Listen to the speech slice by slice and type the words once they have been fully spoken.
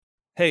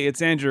Hey,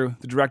 it's Andrew,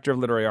 the Director of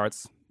Literary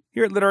Arts.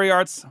 Here at Literary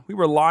Arts, we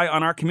rely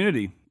on our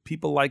community,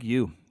 people like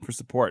you, for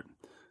support.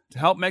 To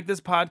help make this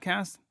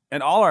podcast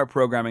and all our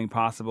programming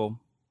possible,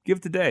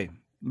 give today.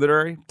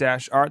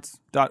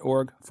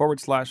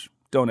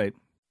 literary-arts.org/donate.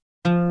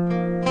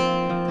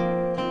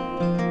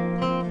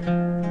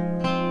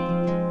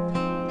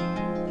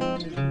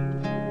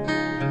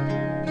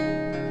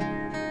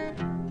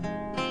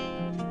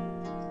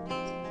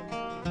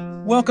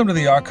 Welcome to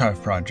the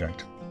Archive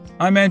Project.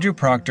 I'm Andrew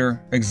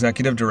Proctor,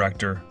 Executive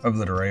Director of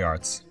Literary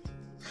Arts.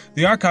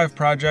 The Archive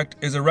Project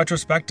is a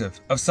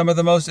retrospective of some of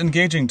the most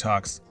engaging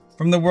talks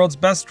from the world's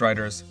best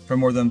writers for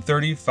more than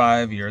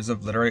 35 years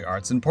of literary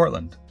arts in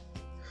Portland.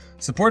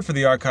 Support for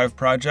the Archive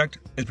Project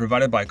is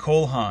provided by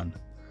Cole Haan.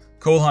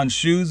 Cole Haan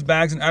shoes,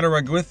 bags, and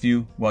outerwear with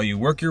you while you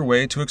work your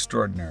way to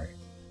extraordinary.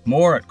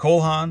 More at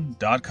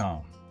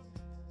colehaan.com.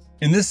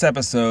 In this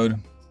episode,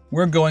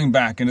 we're going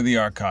back into the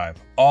archive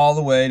all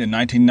the way to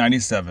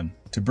 1997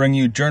 to bring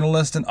you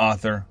journalist and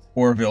author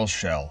Orville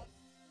Schell.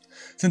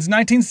 Since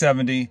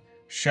 1970,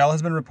 Schell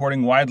has been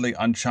reporting widely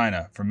on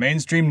China for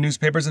mainstream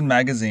newspapers and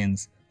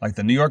magazines like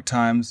the New York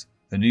Times,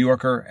 the New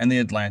Yorker, and the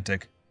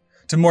Atlantic,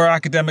 to more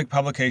academic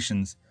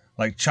publications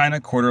like China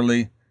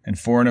Quarterly and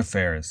Foreign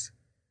Affairs.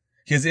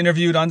 He has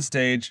interviewed on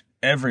stage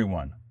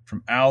everyone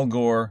from Al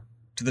Gore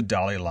to the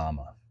Dalai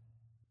Lama.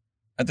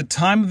 At the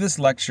time of this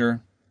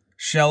lecture,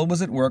 Schell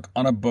was at work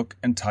on a book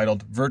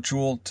entitled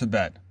Virtual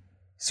Tibet,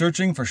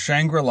 Searching for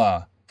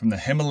Shangri-La from the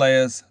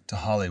Himalayas to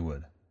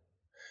Hollywood.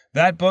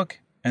 That book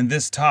and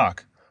this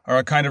talk are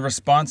a kind of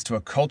response to a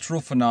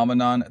cultural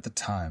phenomenon at the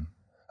time,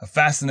 a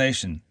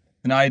fascination,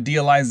 an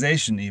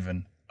idealization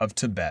even, of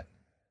Tibet.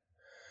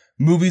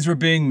 Movies were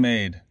being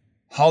made,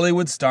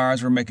 Hollywood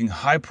stars were making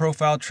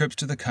high-profile trips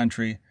to the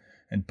country,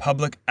 and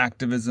public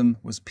activism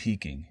was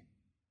peaking.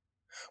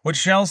 What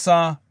Schell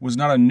saw was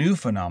not a new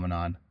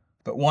phenomenon,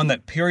 but one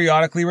that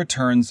periodically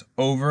returns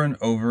over and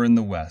over in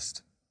the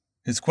West.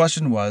 His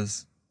question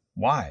was,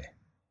 why?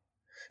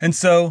 And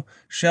so,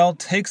 Schell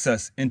takes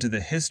us into the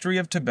history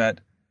of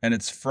Tibet and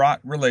its fraught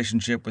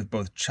relationship with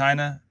both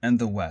China and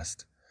the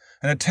West,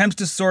 and attempts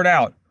to sort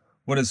out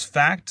what is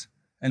fact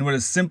and what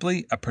is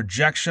simply a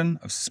projection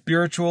of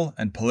spiritual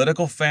and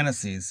political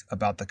fantasies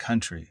about the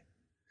country.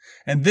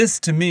 And this,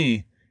 to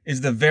me,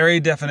 is the very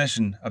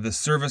definition of the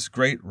service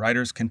great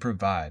writers can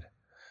provide,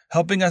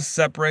 helping us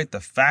separate the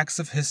facts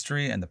of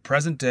history and the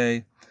present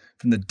day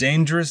from the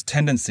dangerous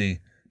tendency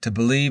to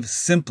believe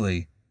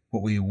simply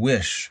what we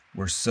wish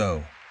were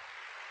so.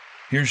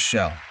 Here's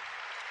Schell.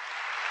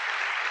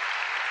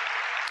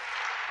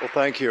 Well,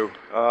 thank you.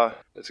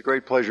 It's a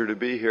great pleasure to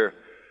be here.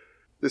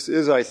 This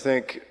is, I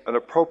think, an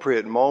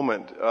appropriate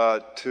moment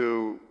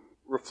to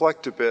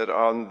reflect a bit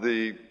on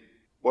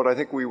what I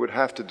think we would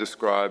have to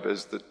describe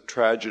as the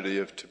tragedy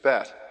of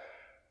Tibet.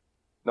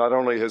 Not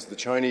only has the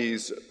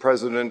Chinese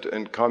president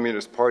and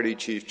Communist Party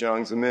chief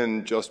Jiang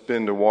Zemin just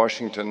been to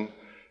Washington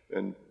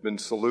and been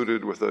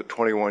saluted with a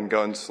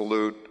 21-gun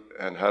salute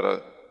and had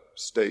a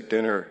state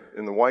dinner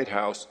in the White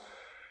House,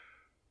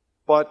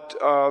 but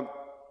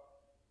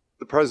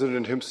the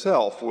president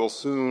himself will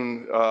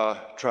soon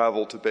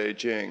travel to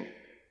Beijing,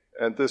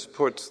 and this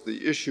puts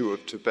the issue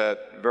of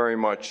Tibet very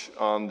much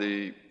on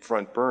the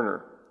front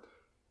burner.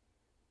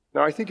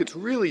 Now, I think it's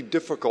really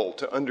difficult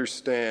to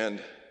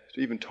understand,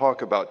 to even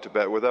talk about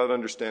Tibet without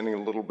understanding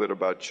a little bit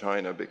about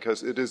China,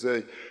 because it is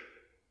a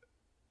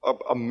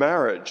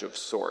marriage of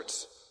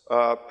sorts,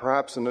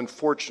 perhaps an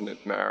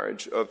unfortunate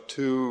marriage of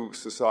two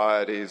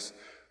societies.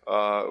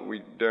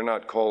 We dare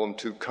not call them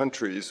two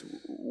countries,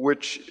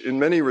 which in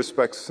many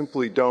respects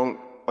simply don't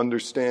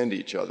understand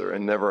each other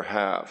and never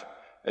have.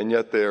 And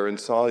yet they are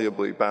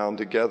insolubly bound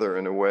together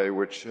in a way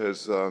which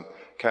has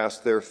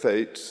cast their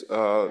fates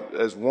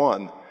as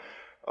one.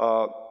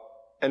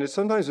 And it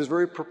sometimes is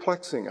very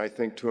perplexing, I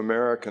think, to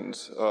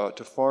Americans,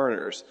 to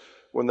foreigners,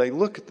 when they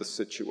look at the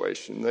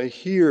situation, they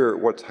hear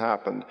what's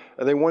happened,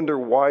 and they wonder,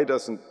 why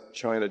doesn't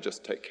China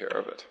just take care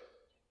of it?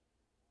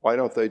 Why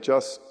don't they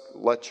just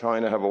let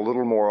China have a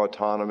little more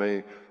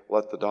autonomy,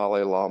 let the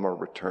Dalai Lama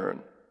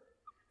return?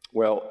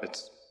 Well,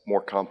 it's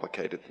more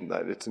complicated than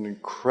that. It's an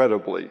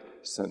incredibly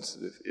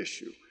sensitive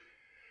issue.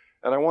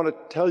 And I want to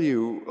tell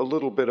you a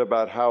little bit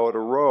about how it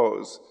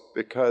arose,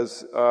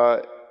 because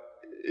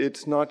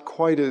it's not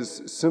quite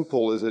as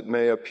simple as it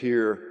may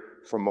appear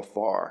from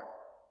afar.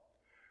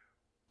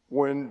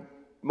 When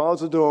Mao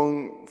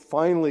Zedong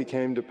finally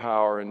came to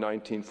power in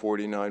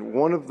 1949,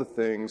 one of the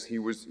things he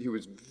was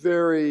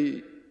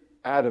very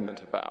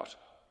adamant about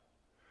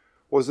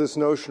was this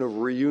notion of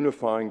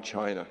reunifying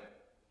China.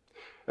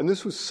 And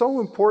this was so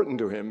important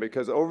to him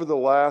because over the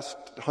last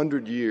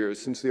 100 years,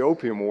 since the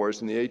Opium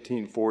Wars in the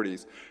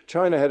 1840s,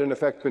 China had in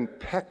effect been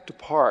pecked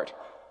apart,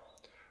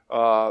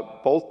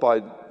 both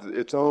by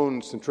its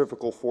own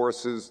centrifugal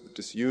forces,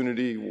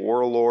 disunity,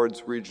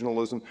 warlords,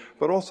 regionalism,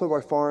 but also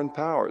by foreign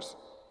powers.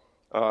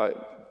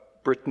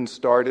 Britain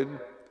started,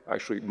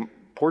 actually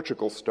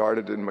Portugal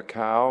started in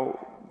Macau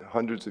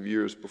hundreds of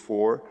years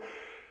before.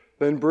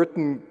 Then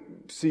Britain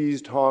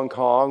seized Hong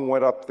Kong,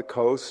 went up the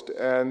coast,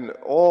 and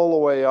all the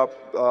way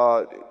up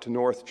to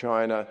North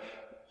China,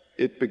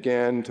 it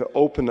began to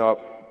open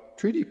up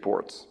treaty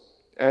ports.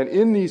 And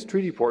in these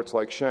treaty ports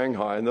like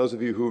Shanghai, and those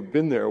of you who've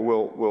been there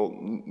will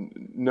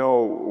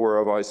know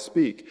whereof I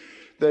speak,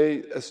 they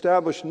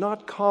established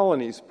not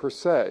colonies per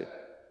se,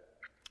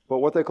 but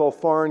what they call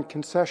foreign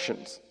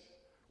concessions,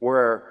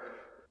 where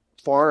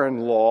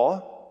foreign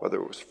law,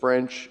 whether it was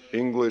French,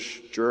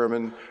 English,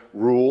 German,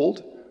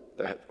 ruled.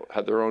 They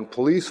had their own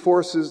police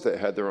forces, they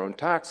had their own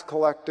tax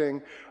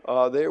collecting.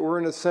 They were,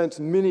 in a sense,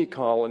 mini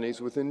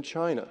colonies within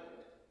China.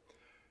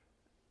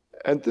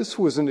 And this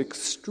was an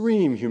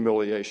extreme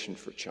humiliation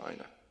for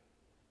China,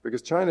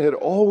 because China had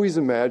always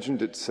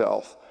imagined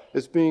itself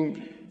as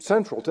being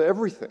central to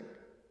everything,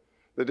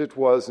 that it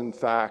was, in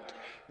fact,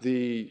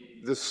 the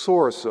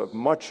source of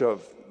much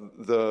of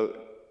the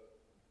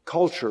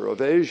culture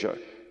of Asia,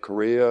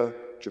 Korea,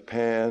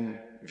 Japan,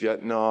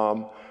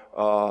 Vietnam,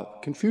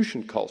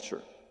 Confucian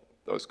culture.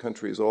 Those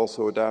countries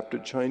also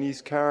adapted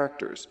Chinese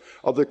characters.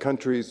 Other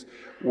countries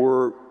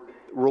were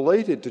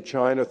related to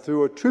China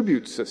through a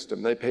tribute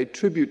system. They paid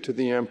tribute to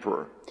the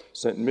emperor,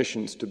 sent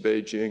missions to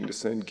Beijing to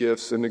send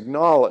gifts and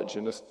acknowledge,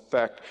 in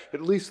effect,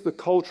 at least the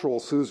cultural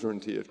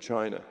suzerainty of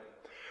China.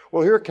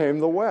 Well, here came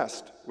the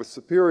West with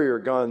superior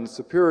guns,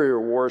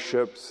 superior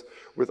warships,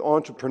 with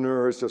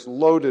entrepreneurs just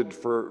loaded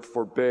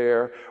for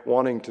bear,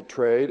 wanting to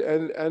trade,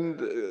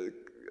 and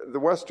the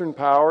Western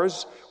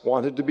powers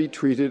wanted to be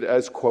treated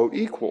as, quote,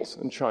 equals,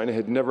 and China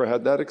had never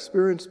had that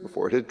experience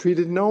before. It had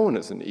treated no one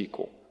as an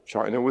equal.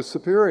 China was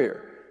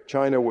superior.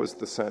 China was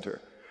the center.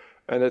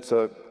 And it's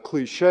a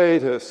cliche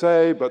to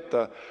say, but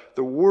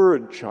the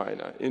word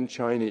China in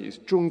Chinese,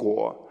 中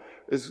国,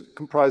 is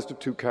comprised of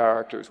two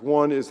characters.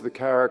 One is the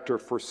character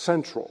for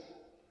central,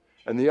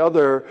 and the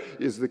other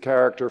is the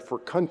character for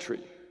country.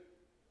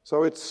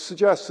 So it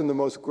suggests in the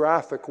most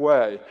graphic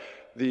way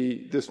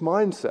this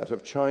mindset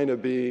of China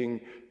being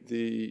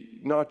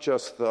not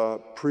just the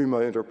prima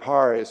inter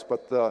pares,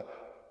 but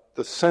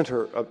the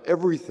center of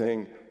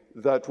everything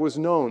that was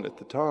known at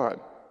the time.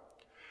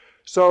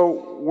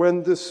 So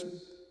when this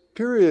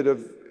period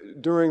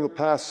during the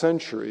past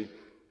century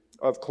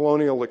of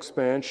colonial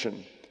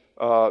expansion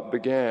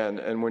began,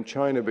 and when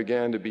China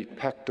began to be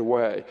pecked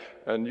away,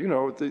 and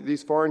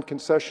these foreign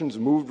concessions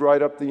moved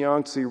right up the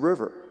Yangtze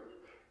River.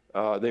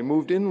 They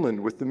moved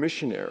inland with the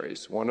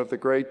missionaries. One of the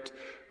great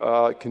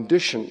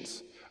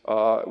conditions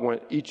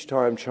when each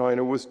time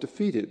China was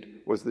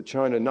defeated was that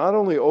China not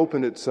only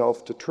opened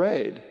itself to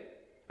trade,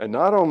 and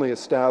not only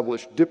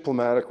established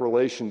diplomatic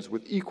relations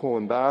with equal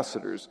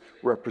ambassadors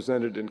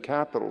represented in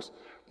capitals,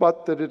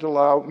 but that it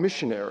allowed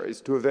missionaries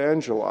to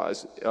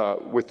evangelize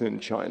within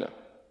China.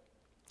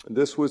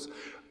 This was,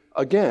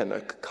 again,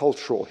 a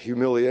cultural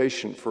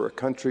humiliation for a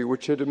country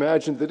which had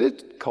imagined that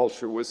its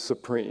culture was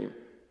supreme.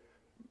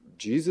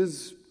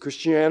 Jesus'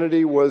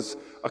 Christianity was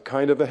a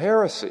kind of a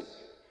heresy.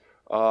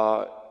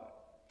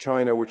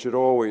 China, which had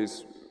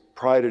always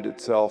prided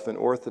itself in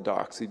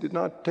orthodoxy, did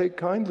not take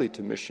kindly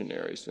to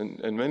missionaries.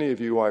 And many of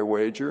you, I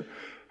wager,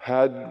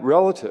 had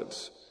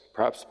relatives,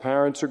 perhaps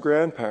parents or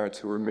grandparents,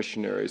 who were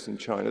missionaries in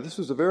China. This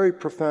was a very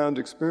profound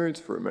experience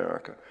for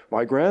America.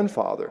 My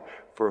grandfather,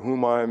 for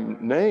whom I'm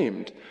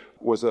named,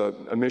 was a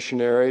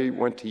missionary,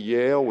 went to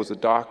Yale, was a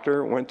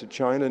doctor, went to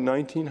China in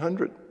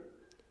 1900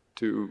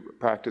 to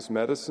practice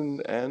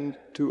medicine and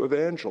to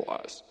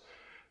evangelize.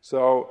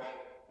 So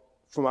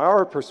from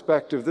our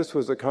perspective, this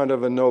was a kind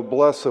of a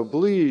noblesse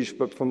oblige,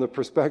 but from the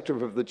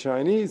perspective of the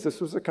Chinese, this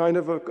was a kind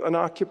of an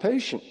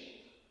occupation.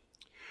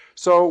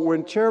 So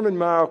when Chairman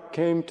Mao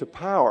came to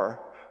power,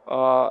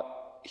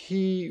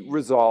 he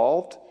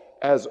resolved,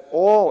 as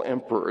all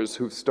emperors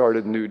who've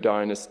started new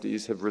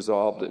dynasties have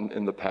resolved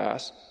in the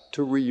past,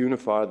 to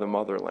reunify the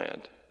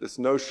motherland. This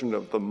notion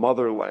of the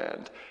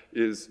motherland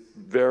is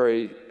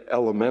very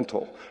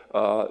elemental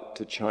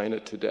to China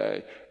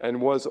today,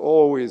 and was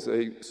always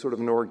a sort of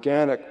an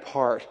organic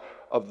part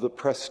of the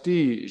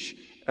prestige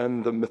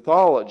and the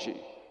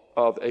mythology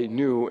of a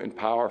new and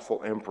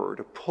powerful emperor,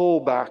 to pull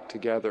back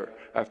together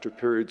after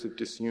periods of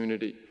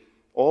disunity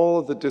all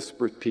of the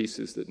disparate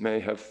pieces that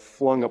may have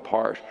flung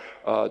apart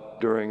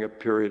during a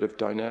period of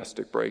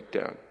dynastic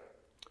breakdown.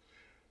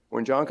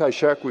 When Chiang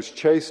Kai-shek was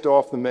chased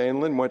off the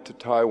mainland, went to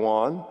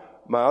Taiwan,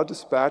 Mao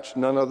dispatched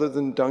none other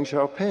than Deng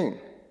Xiaoping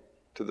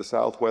to the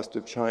southwest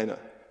of China.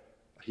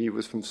 He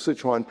was from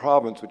Sichuan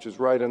province, which is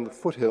right in the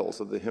foothills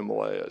of the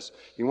Himalayas.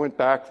 He went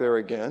back there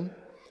again,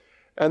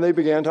 and they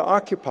began to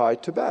occupy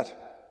Tibet.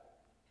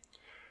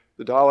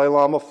 The Dalai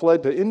Lama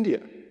fled to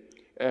India,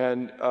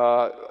 and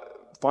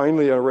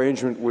finally an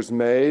arrangement was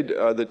made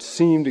that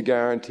seemed to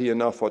guarantee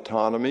enough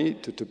autonomy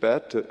to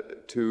Tibet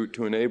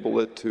to enable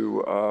it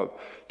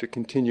to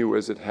continue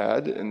as it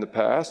had in the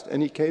past,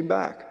 and he came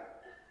back.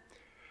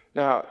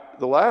 Now,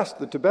 the last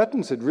the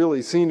Tibetans had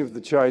really seen of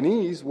the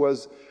Chinese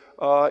was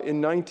in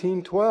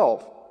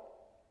 1912,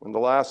 when the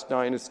last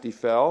dynasty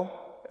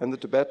fell, and the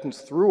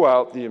Tibetans threw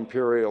out the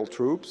imperial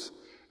troops,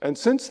 and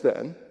since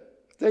then,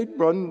 they'd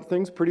run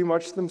things pretty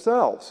much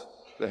themselves.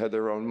 They had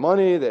their own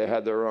money, they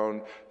had their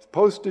own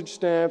postage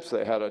stamps,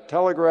 they had a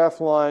telegraph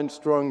line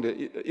strung to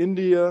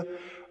India,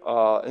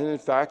 and in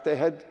fact, they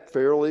had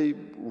fairly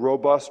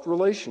robust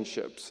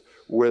relationships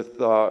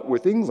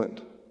with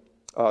England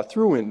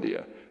through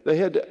India. They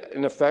had,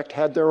 in effect,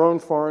 had their own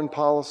foreign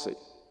policy.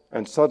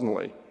 And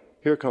suddenly,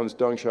 here comes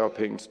Deng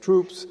Xiaoping's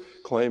troops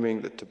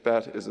claiming that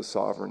Tibet is a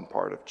sovereign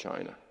part of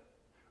China.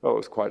 Oh, it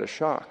was quite a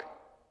shock.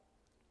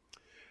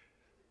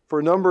 For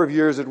a number of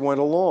years, it went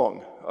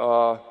along.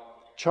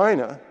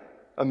 China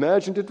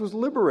imagined it was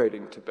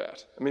liberating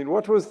Tibet. I mean,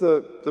 what was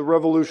the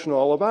revolution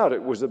all about?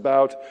 It was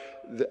about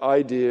the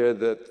idea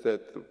that the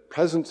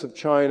peasants of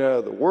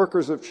China, the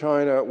workers of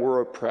China,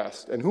 were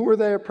oppressed. And who were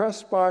they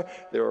oppressed by?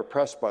 They were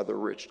oppressed by the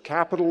rich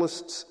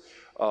capitalists,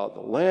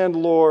 the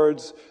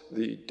landlords,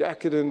 the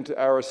decadent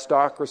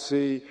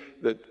aristocracy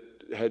that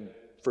had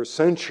for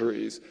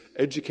centuries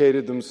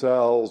educated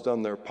themselves,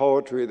 done their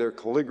poetry, their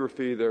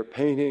calligraphy, their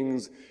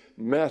paintings,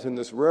 met in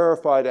this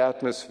rarefied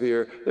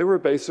atmosphere. They were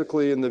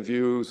basically, in the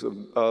view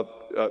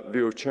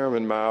of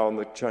Chairman Mao and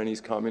the Chinese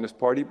Communist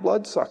Party,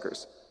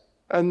 bloodsuckers.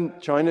 And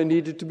China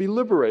needed to be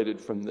liberated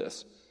from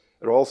this.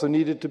 It also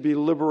needed to be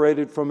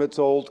liberated from its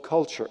old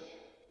culture,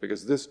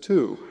 because this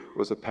too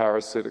was a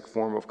parasitic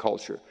form of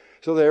culture.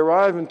 So they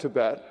arrive in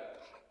Tibet,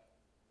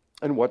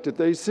 and what did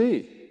they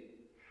see?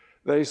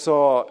 They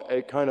saw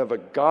a kind of a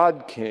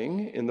god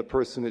king in the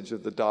personage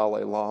of the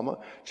Dalai Lama,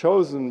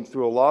 chosen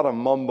through a lot of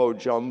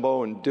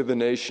mumbo-jumbo and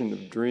divination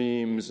of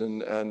dreams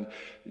and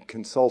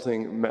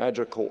consulting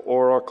magical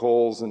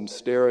oracles and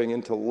staring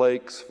into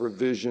lakes for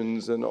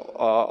visions and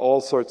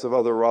all sorts of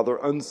other rather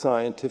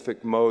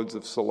unscientific modes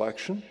of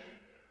selection.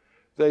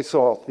 They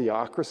saw a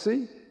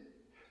theocracy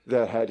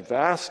that had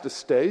vast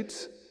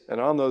estates,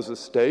 and on those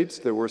estates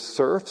there were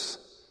serfs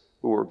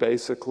who were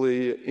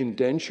basically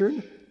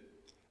indentured.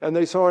 And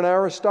they saw an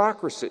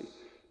aristocracy,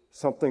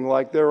 something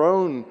like their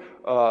own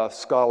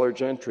scholar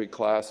gentry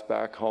class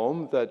back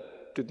home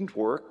that didn't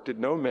work, did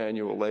no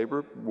manual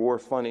labor, wore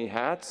funny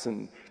hats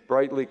and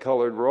brightly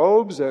colored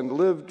robes, and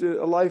lived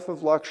a life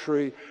of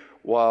luxury,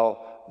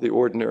 while the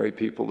ordinary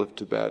people of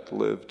Tibet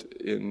lived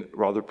in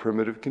rather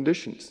primitive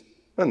conditions.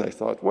 And they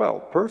thought, well,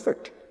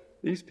 perfect.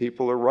 These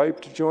people are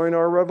ripe to join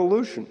our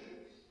revolution.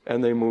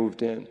 And they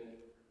moved in.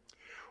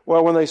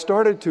 Well, when they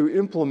started to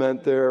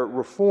implement their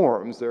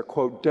reforms, their,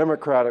 quote,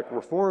 democratic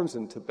reforms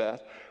in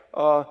Tibet,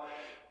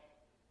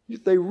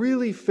 they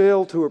really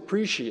failed to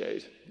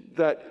appreciate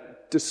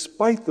that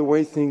despite the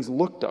way things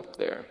looked up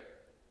there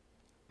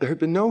had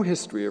been no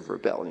history of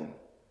rebellion.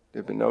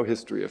 There had been no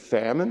history of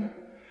famine.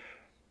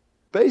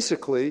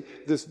 Basically,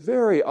 this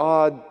very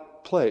odd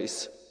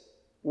place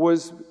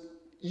was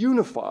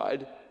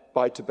unified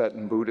by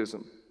Tibetan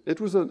Buddhism. It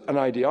was an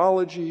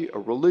ideology, a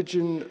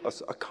religion,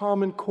 a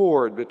common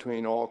chord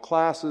between all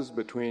classes,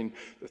 between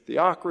the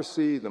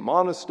theocracy, the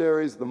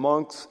monasteries, the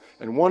monks,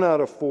 and 1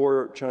 out of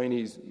 4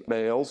 Chinese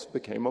males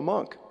became a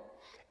monk.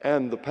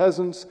 And the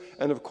peasants,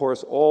 and of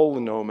course all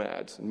the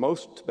nomads. And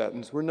most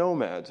Tibetans were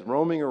nomads,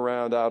 roaming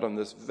around out on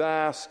this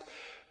vast,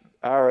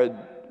 arid,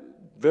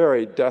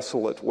 very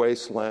desolate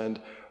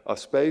wasteland, a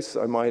space,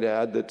 I might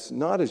add, that's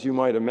not as you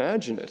might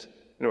imagine it.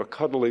 You know, a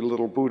cuddly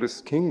little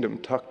Buddhist kingdom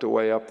tucked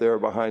away up there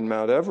behind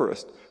Mount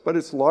Everest, but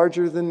it's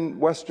larger than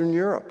Western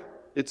Europe.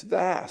 It's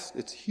vast,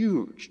 it's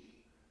huge.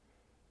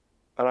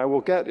 And I will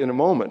get in a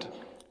moment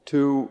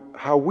to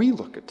how we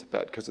look at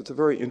Tibet, because it's a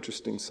very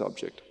interesting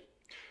subject.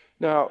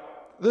 Now,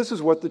 this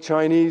is what the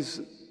Chinese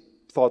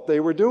thought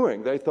they were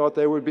doing. They thought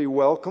they would be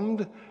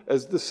welcomed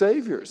as the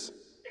saviors.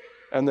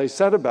 And they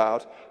set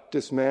about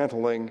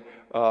dismantling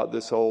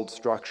this old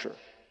structure.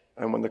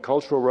 And when the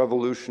Cultural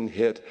Revolution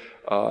hit,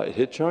 it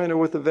hit China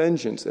with a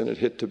vengeance, and it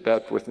hit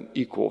Tibet with an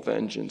equal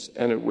vengeance.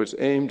 And it was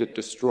aimed at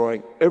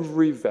destroying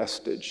every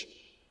vestige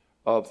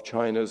of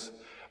China's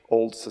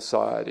old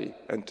society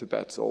and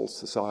Tibet's old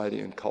society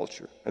and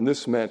culture. And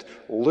this meant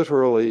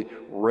literally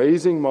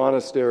razing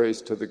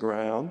monasteries to the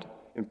ground,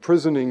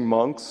 imprisoning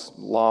monks,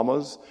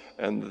 lamas,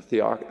 and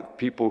the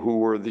people who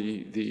were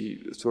the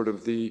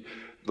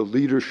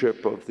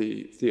leadership of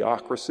the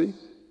theocracy.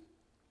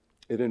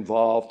 It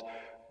involved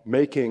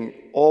making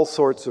all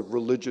sorts of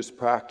religious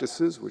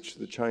practices, which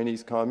the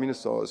Chinese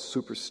communists saw as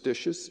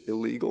superstitious,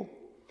 illegal.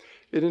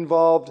 It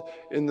involved,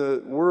 in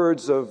the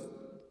words of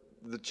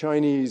the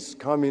Chinese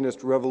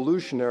communist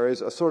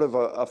revolutionaries, a sort of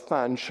a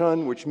fan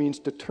shun, which means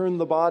to turn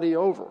the body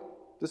over.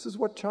 This is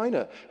what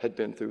China had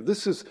been through.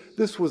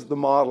 This was the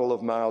model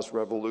of Mao's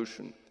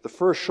revolution. The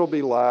first shall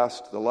be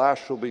last, the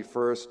last shall be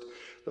first.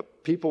 The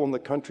people in the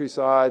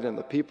countryside and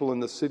the people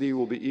in the city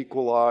will be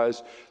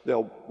equalized.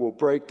 Will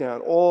break down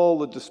all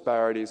the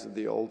disparities of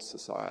the old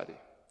society.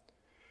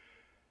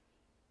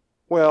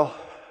 Well,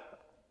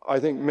 I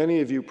think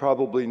many of you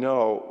probably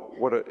know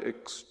what an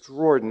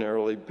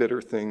extraordinarily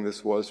bitter thing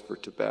this was for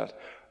Tibet.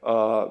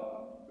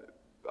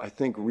 I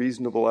think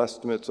reasonable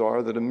estimates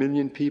are that 1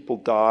 million people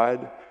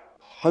died.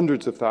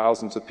 Hundreds of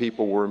thousands of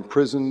people were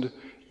imprisoned.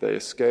 They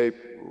escaped,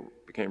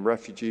 became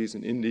refugees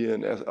in India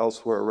and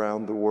elsewhere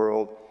around the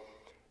world.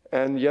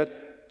 And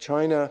yet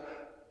China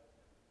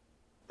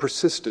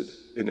persisted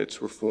in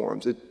its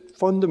reforms. It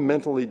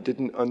fundamentally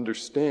didn't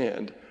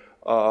understand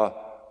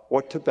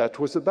what Tibet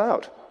was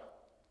about.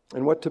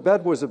 And what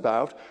Tibet was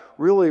about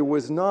really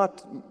was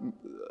not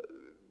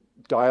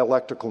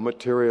dialectical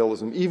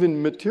materialism,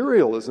 even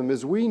materialism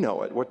as we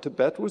know it. What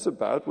Tibet was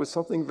about was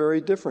something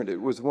very different.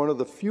 It was one of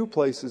the few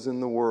places in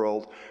the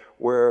world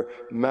where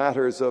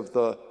matters of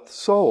the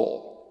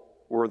soul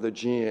were the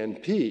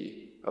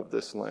GNP of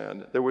this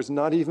land. There was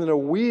not even a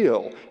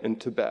wheel in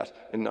Tibet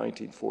in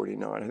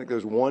 1949. I think there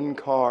was one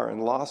car in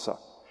Lhasa.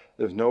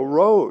 There's no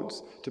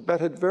roads.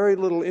 Tibet had very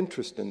little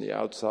interest in the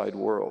outside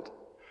world.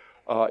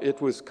 It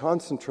was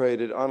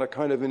concentrated on a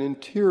kind of an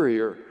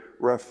interior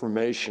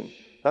reformation.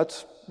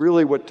 That's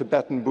really what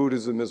Tibetan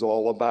Buddhism is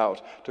all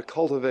about, to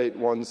cultivate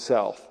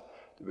oneself,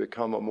 to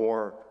become a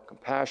more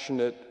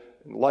compassionate,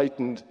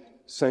 enlightened,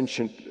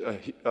 sentient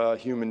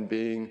human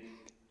being,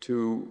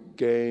 to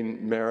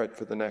gain merit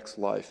for the next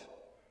life.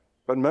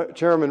 But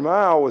Chairman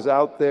Mao was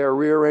out there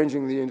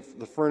rearranging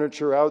the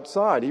furniture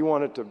outside. He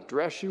wanted to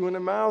dress you in a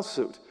Mao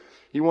suit.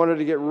 He wanted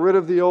to get rid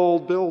of the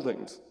old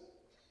buildings,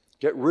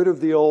 get rid of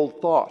the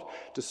old thought,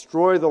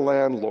 destroy the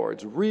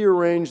landlords,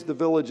 rearrange the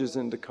villages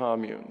into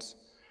communes.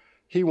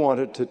 He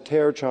wanted to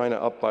tear China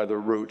up by the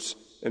roots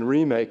and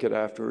remake it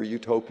after a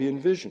utopian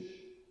vision.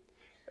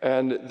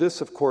 And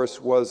this, of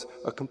course, was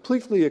a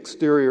completely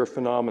exterior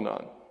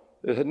phenomenon.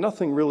 It had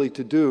nothing really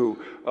to do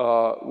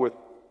with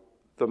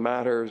the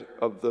matter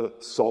of the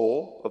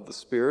soul, of the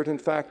spirit. In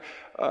fact,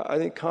 I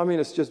think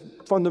communists just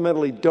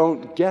fundamentally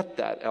don't get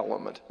that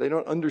element. They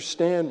don't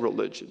understand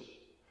religion.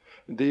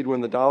 Indeed,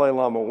 when the Dalai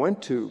Lama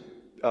went to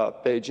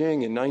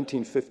Beijing in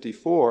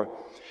 1954,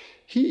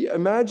 he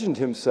imagined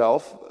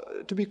himself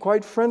to be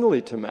quite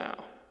friendly to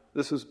Mao.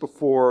 This was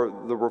before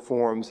the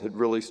reforms had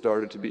really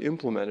started to be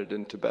implemented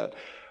in Tibet.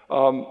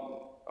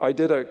 I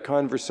did a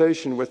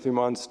conversation with him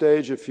on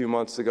stage a few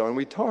months ago, and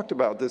we talked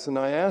about this, and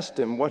I asked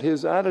him what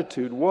his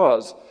attitude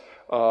was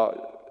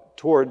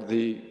toward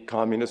the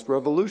communist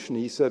revolution.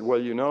 He said, well,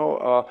 you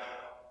know,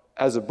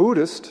 as a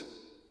Buddhist,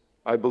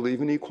 I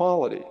believe in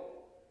equality.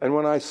 And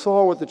when I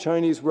saw what the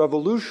Chinese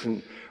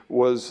Revolution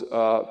was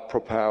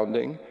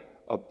propounding,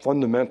 a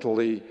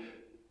fundamentally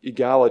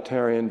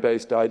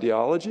egalitarian-based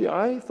ideology,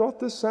 I thought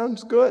this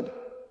sounds good.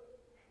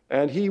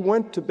 And he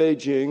went to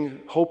Beijing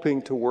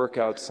hoping to work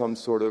out some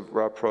sort of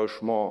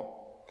rapprochement.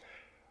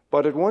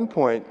 But at one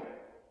point,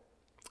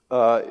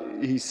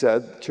 he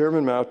said,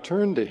 Chairman Mao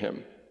turned to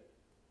him.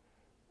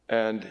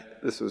 And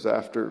this was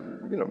after,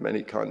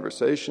 many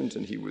conversations,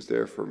 and he was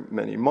there for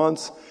many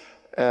months.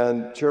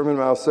 And Chairman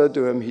Mao said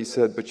to him, he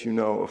said, but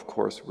of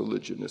course,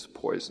 religion is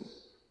poison.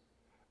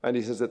 And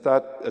he says at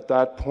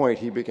that point,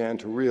 he began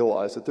to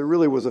realize that there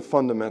really was a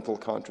fundamental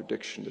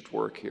contradiction at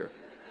work here.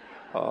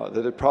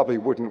 That it probably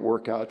wouldn't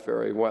work out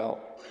very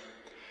well.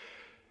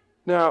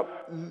 Now,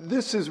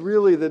 this is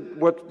really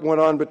what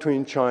went on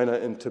between China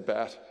and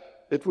Tibet.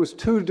 It was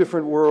two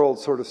different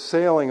worlds sort of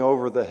sailing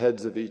over the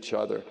heads of each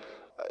other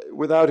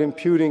without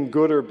imputing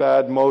good or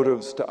bad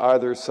motives to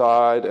either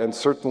side, and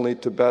certainly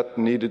Tibet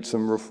needed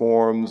some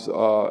reforms,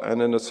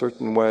 and in a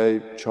certain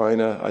way,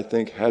 China, I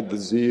think, had the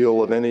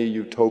zeal of any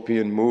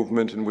utopian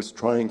movement and was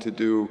trying to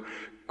do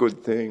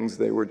good things.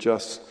 They were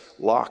just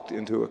locked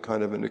into a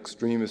kind of an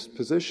extremist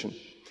position.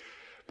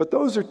 But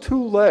those are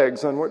two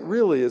legs on what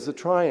really is a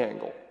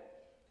triangle.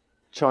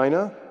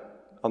 China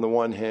on the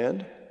one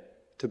hand,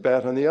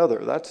 Tibet on the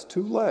other. That's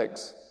two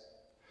legs.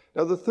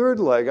 Now the third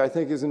leg, I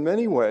think, is in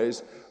many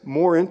ways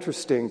more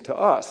interesting to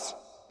us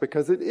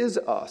because it is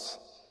us.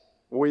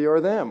 We are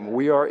them.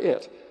 We are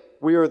it.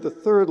 We are the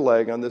third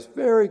leg on this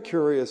very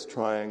curious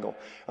triangle.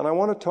 And I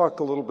want to talk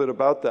a little bit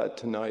about that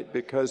tonight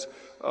because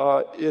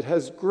it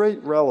has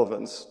great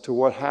relevance to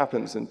what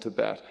happens in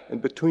Tibet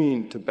and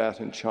between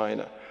Tibet and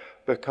China,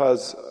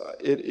 because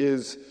it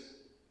is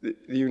the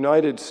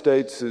United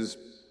States'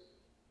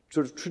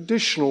 sort of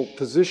traditional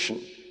position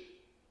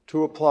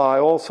to apply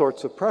all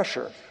sorts of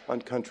pressure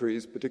on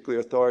countries,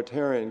 particularly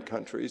authoritarian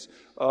countries,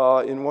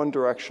 in one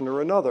direction or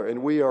another.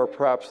 And we are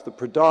perhaps the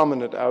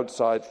predominant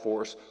outside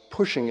force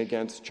pushing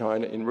against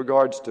China in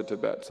regards to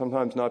Tibet,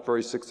 sometimes not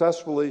very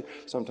successfully,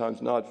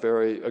 sometimes not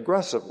very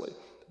aggressively.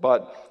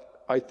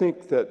 But I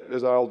think that,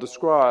 as I'll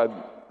describe,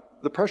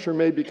 the pressure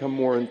may become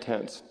more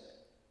intense.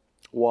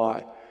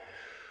 Why?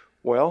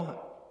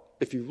 Well,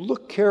 if you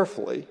look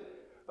carefully,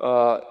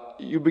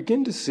 you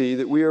begin to see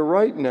that we are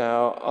right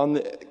now on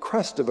the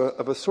crest of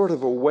a sort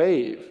of a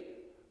wave.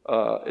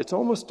 It's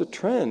almost a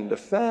trend, a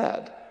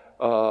fad,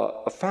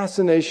 a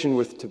fascination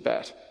with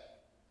Tibet.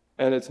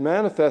 And it's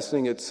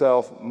manifesting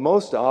itself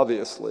most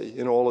obviously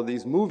in all of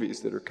these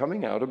movies that are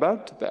coming out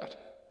about Tibet.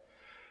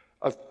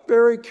 A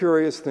very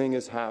curious thing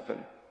has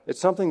happened.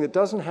 It's something that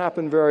doesn't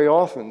happen very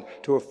often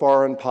to a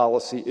foreign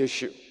policy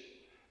issue.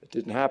 It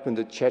didn't happen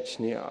to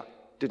Chechnya.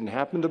 Didn't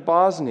happen to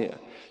Bosnia,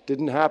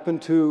 didn't happen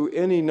to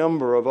any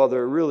number of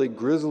other really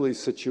grisly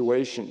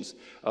situations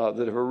that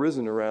have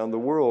arisen around the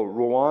world,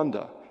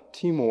 Rwanda,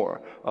 Timor,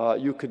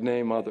 you could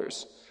name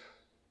others.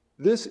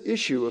 This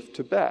issue of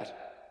Tibet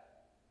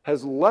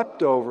has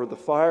leapt over the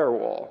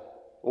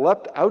firewall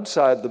leapt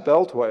outside the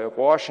beltway of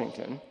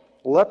Washington,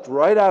 leapt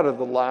right out of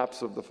the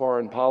laps of the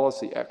foreign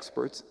policy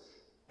experts,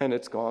 and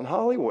it's gone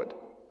Hollywood.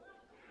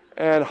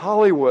 And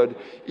Hollywood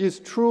is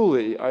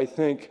truly, I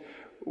think,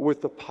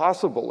 with the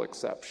possible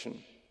exception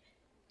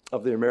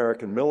of the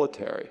American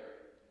military,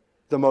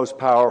 the most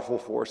powerful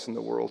force in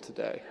the world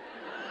today.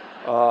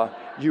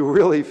 You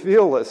really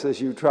feel this as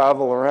you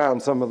travel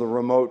around some of the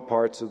remote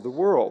parts of the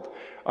world.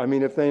 I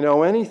mean, if they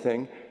know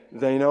anything,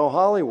 they know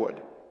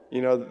Hollywood.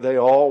 You know, they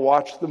all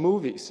watch the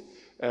movies.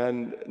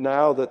 And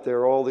now that there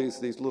are all these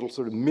little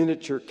sort of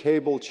miniature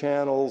cable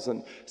channels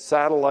and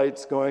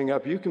satellites going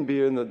up, you can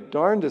be in the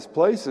darndest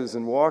places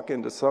and walk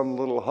into some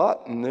little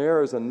hut, and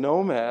there is a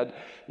nomad,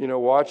 you know,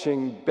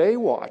 watching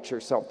Baywatch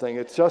or something.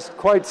 It's just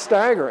quite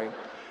staggering.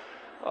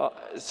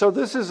 So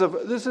this is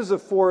a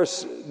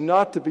force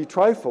not to be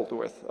trifled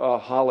with,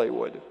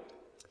 Hollywood.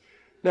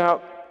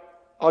 Now,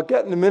 I'll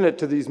get in a minute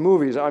to these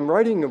movies. I'm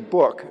writing a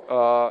book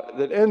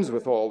that ends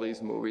with all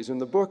these movies, and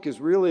the book is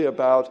really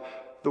about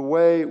the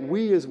way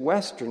we as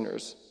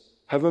Westerners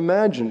have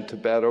imagined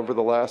Tibet over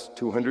the last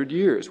 200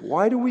 years.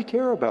 Why do we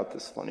care about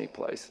this funny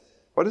place?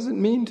 What does it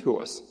mean to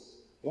us?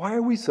 Why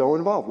are we so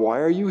involved? Why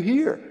are you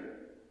here?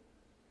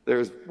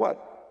 There's,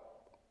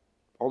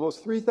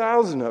 almost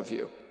 3,000 of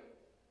you.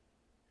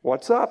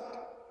 What's up?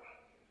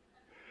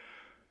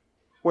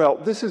 Well,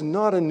 this is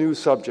not a new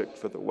subject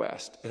for the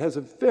West. It has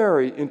a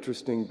very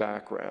interesting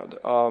background.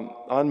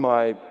 On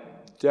my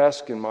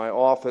desk in my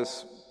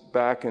office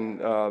back in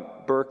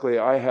Berkeley,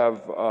 I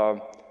have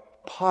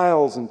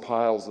piles and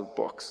piles of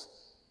books,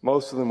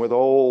 most of them with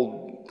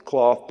old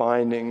cloth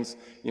bindings,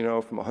 you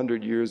know, from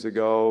 100 years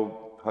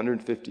ago,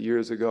 150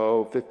 years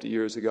ago, 50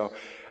 years ago.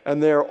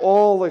 And they're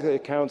all the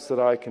accounts that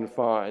I can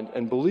find,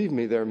 and believe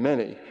me, there are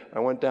many. I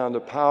went down to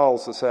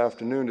Powell's this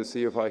afternoon to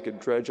see if I could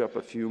dredge up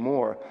a few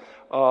more,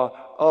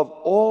 of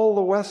all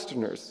the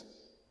Westerners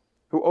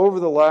who over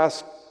the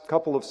last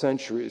couple of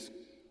centuries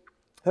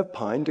have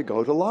pined to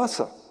go to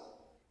Lhasa.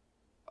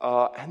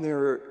 And there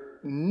are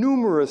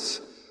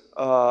numerous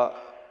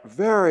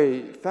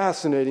very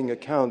fascinating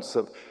accounts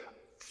of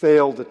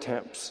failed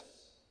attempts.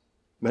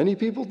 Many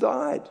people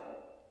died,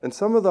 and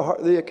some of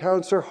the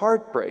accounts are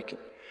heartbreaking.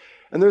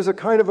 And there's a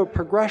kind of a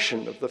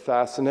progression of the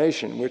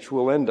fascination, which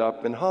will end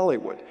up in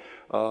Hollywood,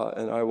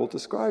 and I will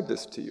describe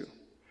this to you.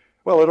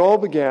 Well, it all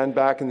began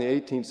back in the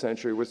 18th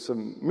century with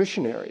some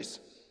missionaries.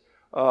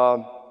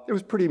 It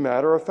was pretty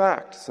matter of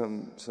fact.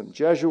 Some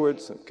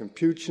Jesuits, some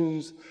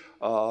Capuchins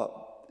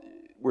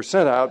were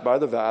sent out by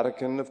the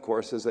Vatican, of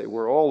course, as they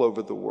were all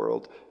over the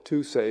world,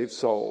 to save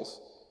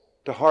souls,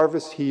 to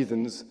harvest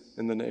heathens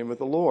in the name of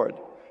the Lord.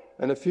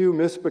 And a few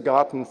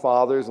misbegotten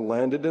fathers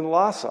landed in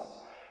Lhasa.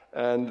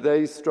 And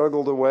they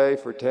struggled away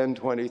for 10,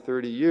 20,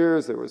 30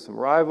 years. There were some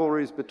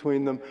rivalries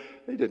between them.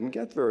 They didn't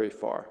get very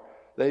far.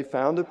 They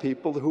found a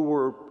people who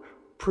were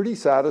pretty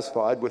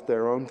satisfied with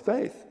their own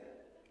faith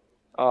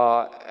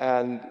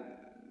and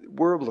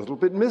were a little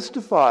bit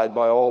mystified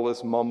by all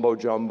this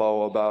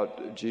mumbo-jumbo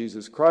about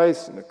Jesus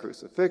Christ and the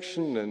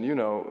crucifixion, and, you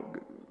know,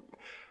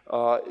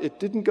 it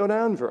didn't go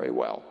down very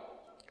well.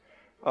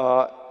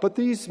 But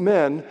these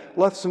men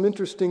left some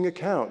interesting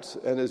accounts,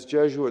 and as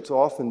Jesuits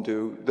often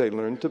do, they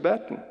learned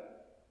Tibetan.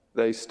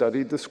 They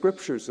studied the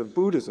scriptures of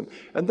Buddhism,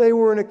 and they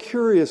were in a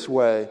curious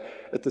way,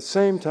 at the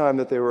same time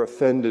that they were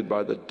offended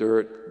by the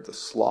dirt, the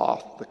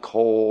sloth, the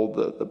cold,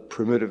 the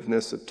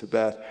primitiveness of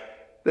Tibet,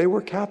 they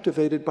were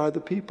captivated by the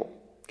people,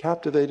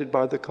 captivated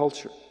by the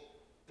culture.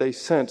 They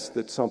sensed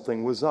that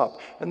something was up,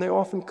 and they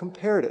often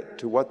compared it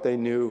to what they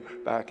knew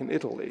back in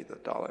Italy. The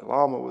Dalai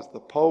Lama was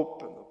the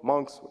Pope, and the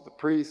monks were the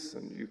priests,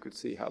 and you could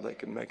see how they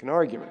could make an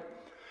argument.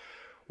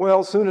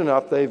 Well, soon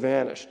enough, they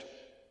vanished.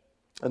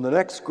 And the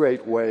next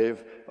great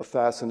wave of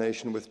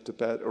fascination with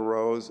Tibet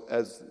arose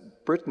as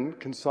Britain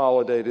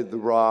consolidated the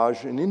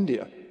Raj in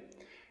India.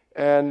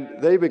 And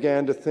they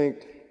began to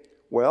think,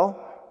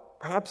 well,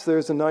 perhaps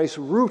there's a nice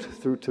route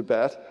through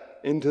Tibet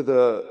into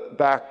the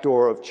back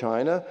door of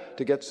China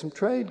to get some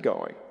trade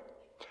going.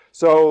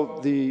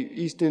 So the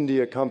East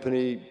India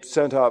Company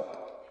sent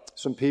up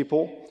some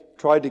people,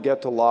 tried to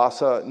get to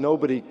Lhasa.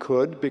 Nobody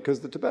could, because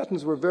the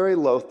Tibetans were very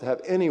loath to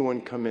have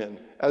anyone come in,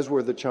 as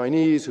were the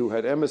Chinese, who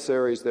had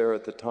emissaries there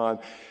at the time.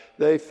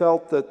 They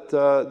felt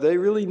that they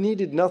really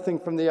needed nothing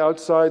from the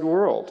outside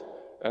world,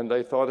 and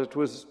they thought it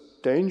was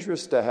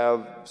dangerous to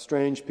have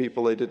strange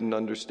people they didn't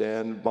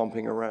understand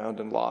bumping around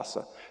in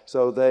Lhasa.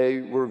 So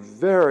they were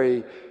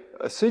very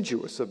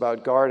assiduous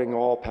about guarding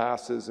all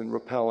passes and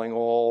repelling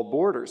all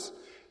borders.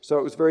 So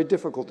it was very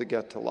difficult to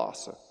get to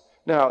Lhasa.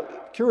 Now,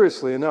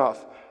 curiously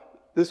enough,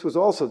 this was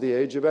also the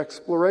age of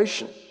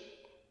exploration.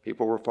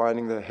 People were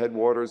finding the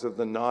headwaters of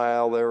the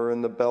Nile. They were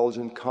in the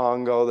Belgian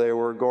Congo. They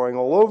were going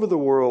all over the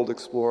world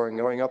exploring,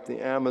 going up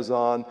the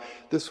Amazon.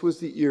 This was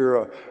the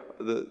era,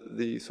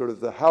 the sort of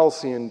the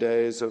halcyon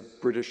days of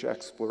British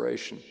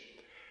exploration.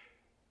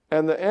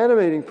 And the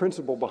animating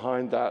principle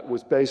behind that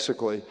was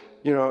basically,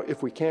 you know,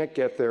 if we can't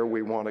get there,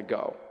 we want to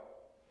go.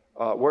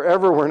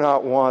 Wherever we're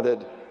not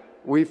wanted,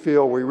 we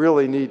feel we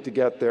really need to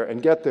get there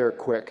and get there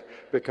quick,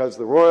 because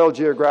the Royal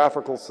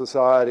Geographical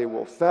Society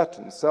will fete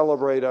and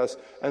celebrate us,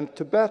 and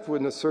Tibet,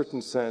 in a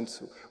certain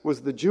sense,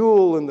 was the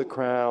jewel in the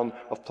crown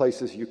of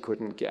places you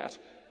couldn't get.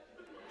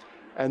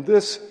 And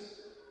this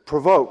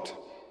provoked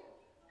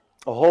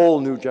a whole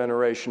new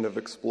generation of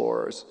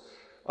explorers,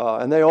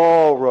 and they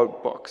all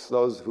wrote books,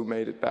 those who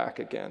made it back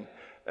again,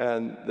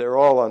 and they're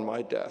all on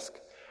my desk.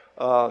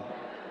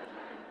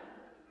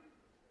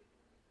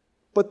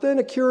 But then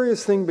a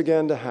curious thing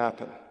began to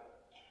happen.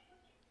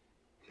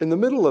 In the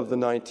middle of the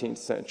 19th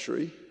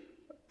century,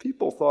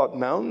 people thought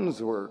mountains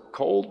were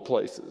cold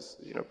places,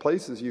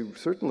 places you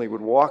certainly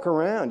would walk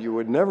around. You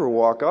would never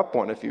walk up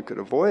one if you could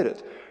avoid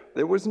it.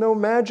 There was no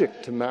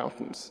magic to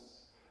mountains.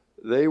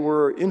 They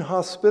were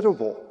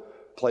inhospitable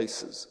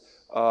places,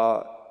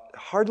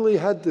 hardly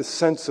had this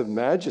sense of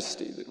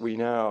majesty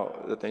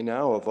that they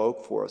now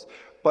evoke for us.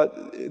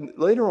 But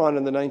later on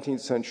in the 19th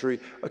century,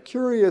 a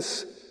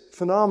curious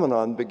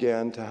phenomenon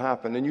began to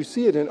happen, and you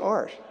see it in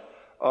art.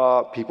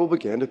 People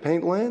began to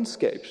paint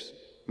landscapes.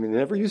 They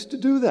never used to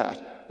do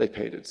that. They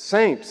painted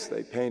saints,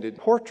 they painted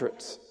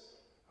portraits,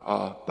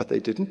 but they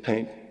didn't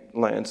paint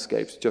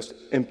landscapes, just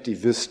empty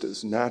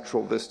vistas,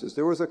 natural vistas.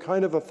 There was a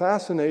kind of a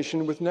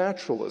fascination with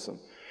naturalism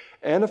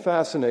and a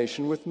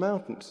fascination with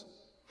mountains.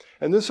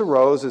 And this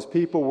arose as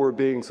people were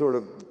being sort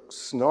of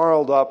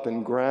snarled up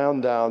and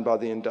ground down by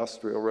the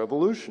Industrial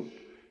Revolution.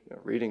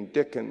 Reading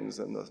Dickens,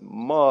 and the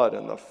mud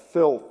and the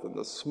filth and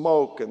the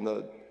smoke and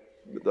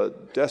the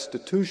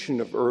destitution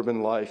of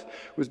urban life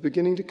was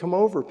beginning to come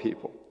over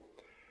people.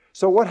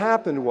 So what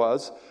happened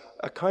was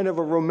a kind of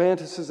a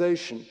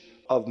romanticization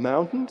of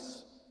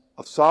mountains,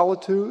 of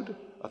solitude,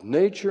 of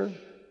nature,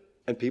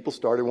 and people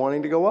started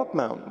wanting to go up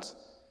mountains.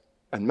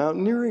 And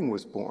mountaineering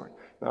was born.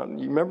 Now,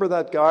 you remember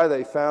that guy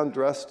they found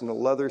dressed in a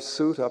leather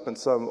suit up in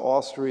some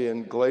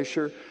Austrian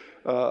glacier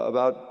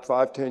about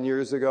 5-10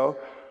 years ago?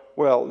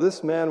 Well,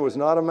 this man was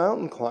not a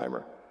mountain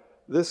climber.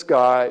 This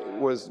guy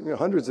was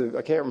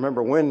I can't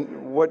remember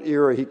what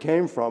era he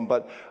came from,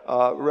 but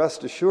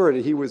rest assured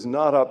he was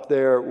not up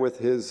there with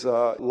his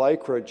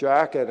Lycra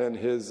jacket and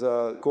his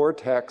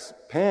Gore-Tex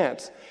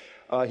pants.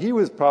 He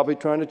was probably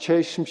trying to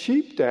chase some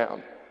sheep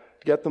down,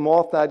 get them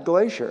off that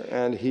glacier,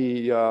 and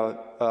he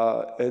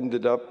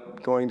ended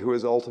up going to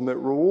his ultimate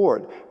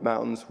reward.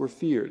 Mountains were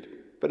feared.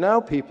 But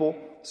now people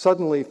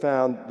suddenly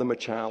found them a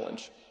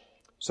challenge.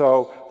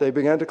 So they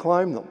began to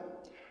climb them.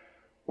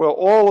 Well,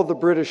 all of the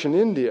British in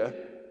India,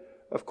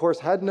 of course,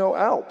 had no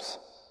Alps.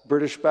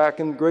 British back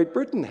in Great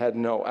Britain had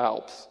no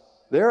Alps.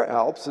 Their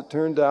Alps, it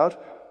turned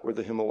out, were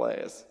the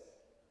Himalayas.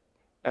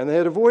 And they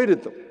had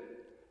avoided them.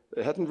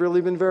 They hadn't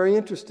really been very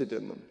interested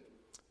in them.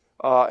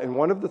 And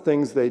one of the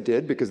things they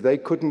did, because they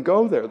couldn't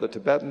go there, the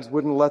Tibetans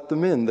wouldn't let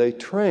them in, they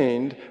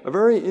trained a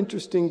very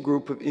interesting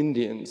group of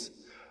Indians.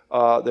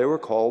 They were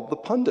called the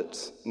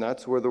Pundits, and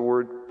that's where the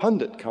word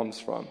pundit comes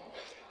from.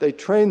 They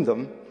trained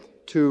them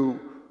to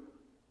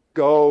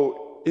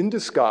go in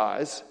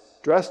disguise,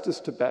 dressed as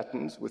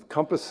Tibetans, with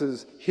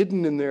compasses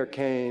hidden in their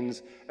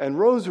canes, and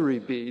rosary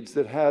beads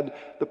that had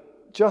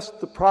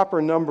just the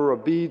proper number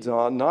of beads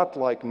on, not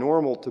like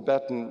normal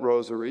Tibetan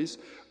rosaries,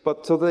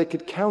 but so they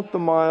could count the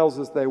miles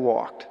as they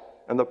walked.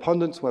 And the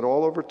pundits went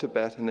all over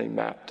Tibet, and they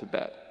mapped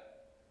Tibet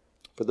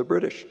for the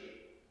British.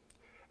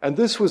 And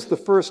this was the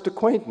first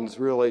acquaintance,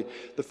 really,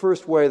 the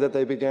first way that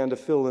they began to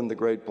fill in the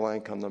great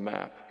blank on the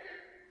map.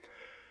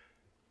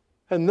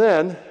 And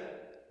then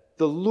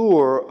the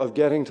lure of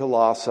getting to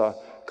Lhasa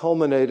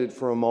culminated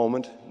for a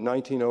moment in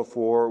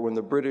 1904 when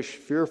the British,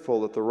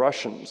 fearful that the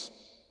Russians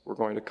were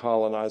going to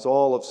colonize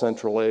all of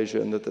Central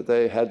Asia and that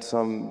they had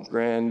some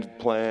grand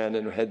plan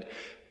and had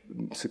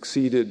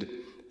succeeded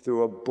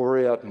through a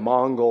Buryat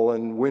Mongol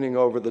and winning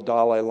over the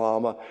Dalai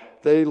Lama,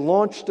 they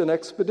launched an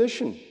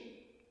expedition,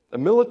 a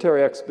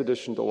military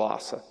expedition to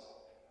Lhasa,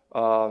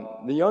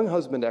 the Young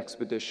Husband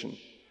expedition,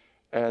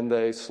 and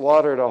they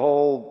slaughtered a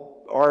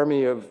whole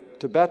army of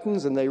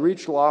Tibetans, and they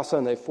reached Lhasa,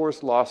 and they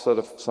forced Lhasa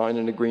to sign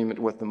an agreement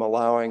with them,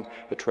 allowing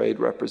a trade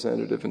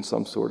representative and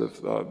some sort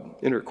of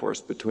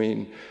intercourse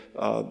between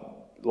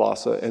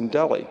Lhasa and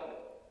Delhi.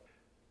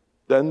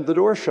 Then the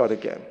door shut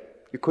again.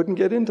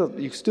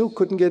 You still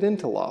couldn't get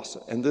into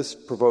Lhasa, and this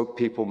provoked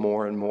people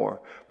more and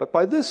more. But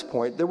by this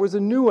point, there was a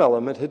new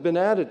element had been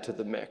added to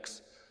the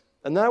mix,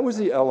 and that was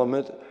the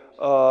element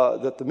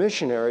that the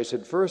missionaries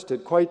had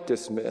quite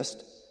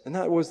dismissed, and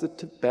that was that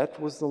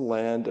Tibet was the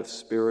land of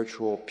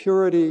spiritual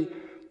purity,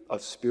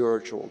 of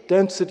spiritual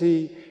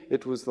density.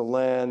 It was the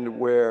land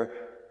where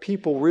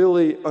people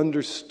really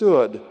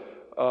understood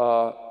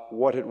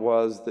what it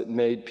was that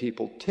made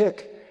people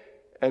tick.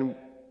 And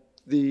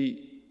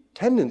the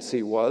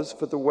tendency was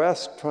for the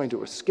West trying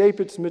to escape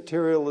its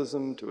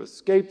materialism, to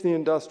escape the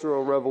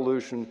Industrial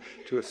Revolution,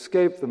 to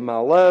escape the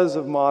malaise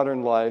of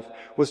modern life,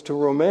 was to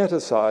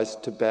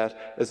romanticize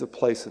Tibet as a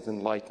place of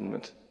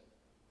enlightenment.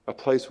 A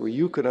place where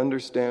you could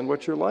understand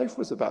what your life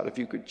was about if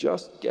you could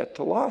just get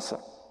to Lhasa.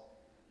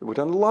 It would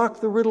unlock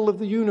the riddle of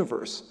the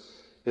universe.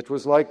 It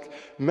was like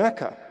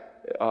Mecca.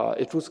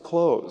 It was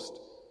closed.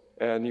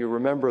 And you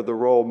remember the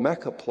role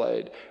Mecca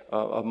played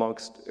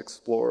amongst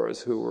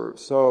explorers who were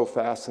so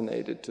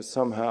fascinated to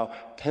somehow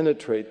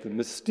penetrate the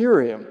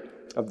mysterium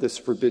of this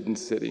forbidden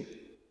city.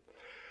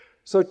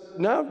 So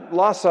now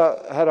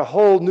Lhasa had a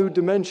whole new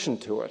dimension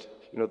to it.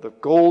 You know, the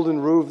golden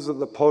roofs of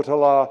the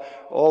Potala,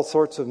 all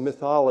sorts of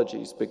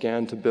mythologies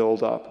began to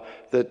build up,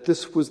 that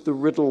this was the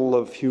riddle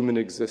of human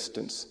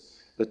existence.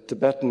 The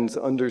Tibetans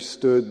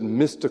understood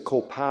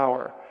mystical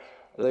power.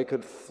 They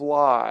could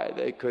fly,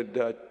 they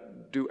could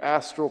do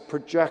astral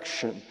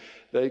projection,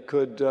 they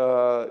could,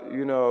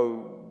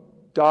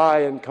 die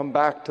and come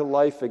back to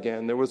life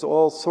again. There was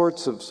all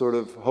sorts of sort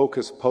of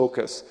hocus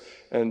pocus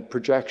and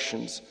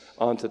projections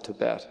onto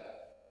Tibet.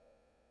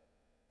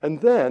 And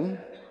then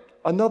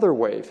another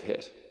wave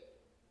hit.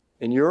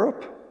 In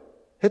Europe,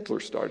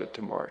 Hitler started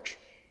to march.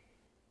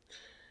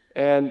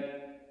 And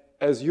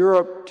as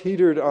Europe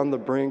teetered on the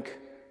brink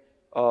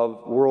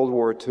of World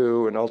War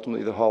II and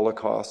ultimately the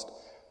Holocaust,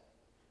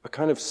 a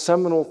kind of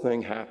seminal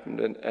thing happened.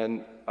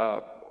 And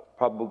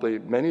probably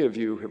many of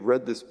you have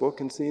read this book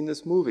and seen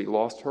this movie,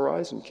 Lost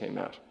Horizon, came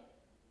out.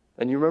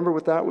 And you remember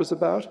what that was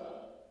about?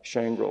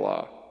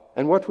 Shangri-La.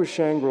 And what was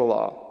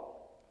Shangri-La?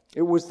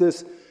 It was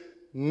this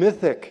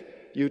mythic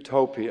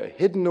utopia,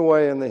 hidden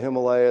away in the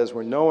Himalayas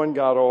where no one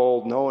got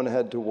old, no one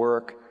had to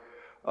work,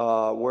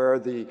 where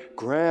the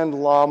Grand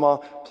Lama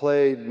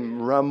played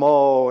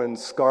Rameau and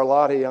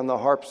Scarlatti on the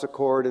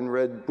harpsichord and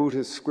read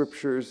Buddhist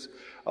scriptures.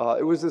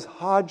 It was this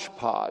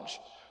hodgepodge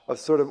of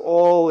sort of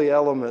all the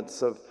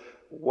elements of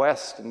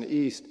West and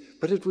East,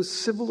 but it was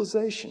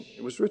civilization.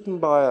 It was written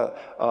by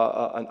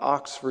an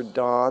Oxford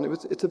Don.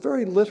 It's a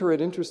very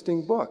literate,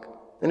 interesting book.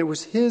 And it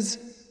was his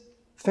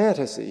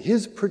fantasy,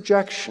 his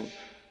projection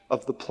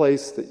of the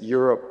place that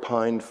Europe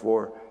pined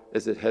for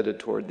as it headed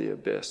toward the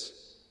abyss.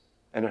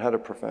 And it had a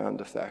profound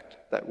effect.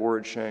 That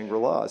word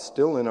Shangri-La is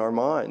still in our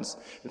minds.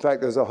 In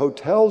fact, there's a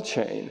hotel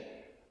chain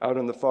out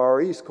in the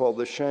Far East called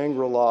the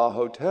Shangri-La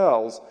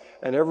Hotels,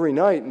 and every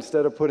night,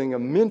 instead of putting a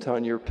mint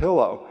on your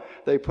pillow,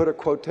 they put a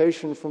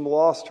quotation from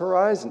Lost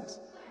Horizons.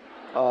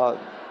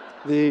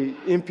 The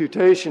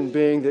imputation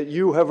being that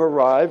you have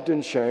arrived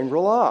in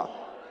Shangri-La,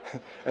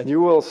 and you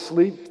will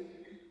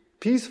sleep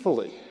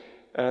peacefully.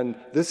 And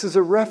this is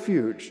a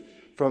refuge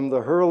from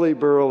the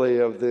hurly-burly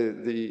of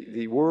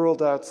the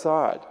world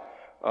outside.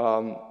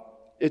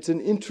 It's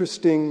an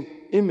interesting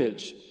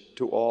image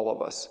to all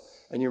of us.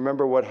 And you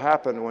remember what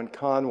happened when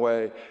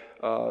Conway,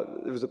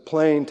 there was a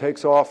plane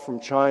takes off from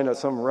China,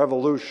 some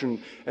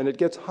revolution, and it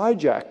gets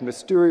hijacked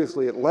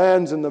mysteriously. It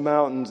lands in the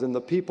mountains, and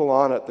the people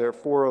on it, there are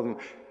 4 of them,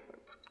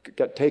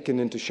 get taken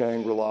into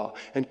Shangri-La.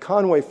 And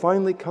Conway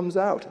finally comes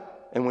out.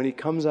 And when he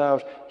comes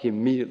out, he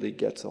immediately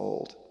gets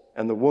old.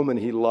 And the woman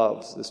he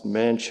loves, this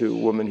Manchu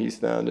woman he's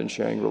found in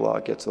Shangri-La,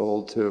 gets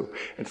old too.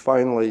 And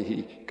finally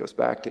he goes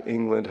back to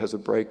England, has a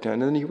breakdown,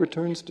 and then he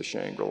returns to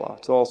Shangri-La.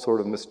 It's all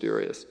sort of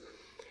mysterious.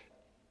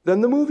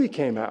 Then the movie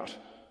came out.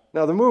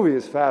 Now the movie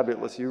is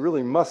fabulous. You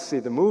really must see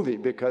the movie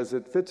because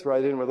it fits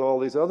right in with all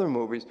these other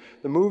movies.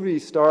 The movie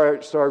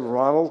starred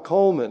Ronald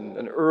Colman,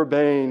 an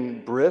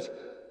urbane Brit.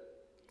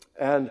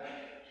 And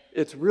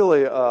it's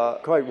really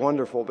quite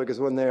wonderful because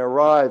when they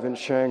arrive in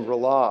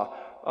Shangri-La,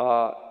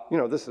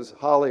 this is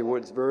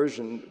Hollywood's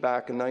version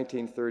back in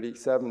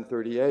 1937,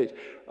 38.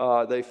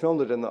 They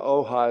filmed it in the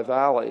Ojai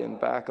Valley in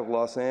back of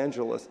Los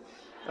Angeles.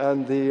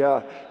 And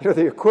the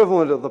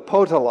equivalent of the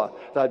Potala,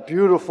 that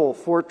beautiful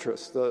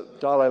fortress, the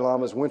Dalai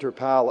Lama's winter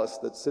palace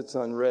that sits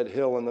on Red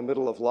Hill in the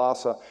middle of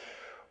Lhasa,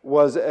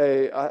 was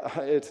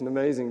it's an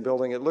amazing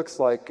building. It looks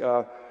like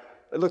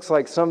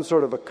some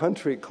sort of a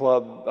country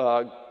club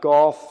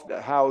golf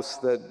house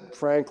that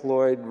Frank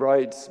Lloyd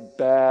Wright's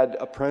bad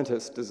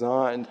apprentice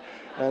designed.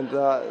 And,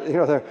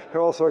 there are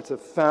all sorts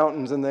of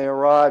fountains, and they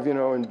arrive,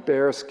 in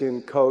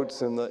bearskin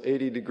coats in the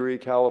 80-degree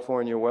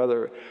California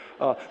weather.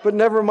 But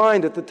never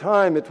mind, at the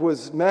time, it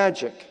was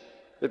magic.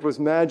 It was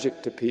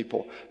magic to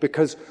people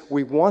because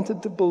we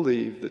wanted to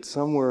believe that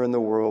somewhere in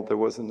the world there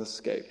was an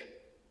escape.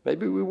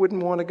 Maybe we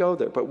wouldn't want to go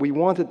there, but we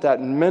wanted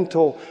that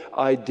mental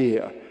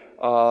idea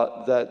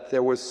that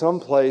there was some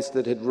place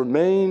that had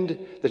remained,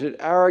 that had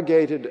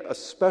arrogated a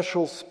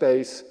special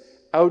space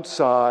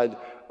outside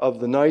of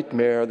the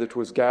nightmare that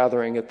was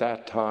gathering at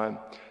that time,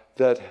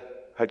 that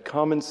had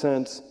common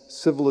sense,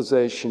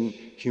 civilization,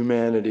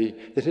 humanity,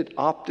 that had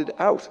opted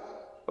out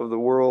of the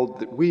world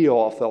that we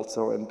all felt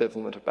so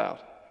ambivalent about.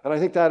 And I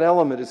think that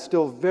element is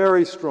still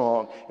very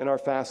strong in our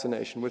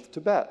fascination with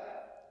Tibet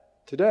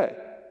today.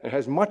 It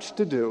has much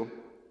to do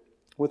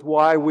with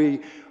why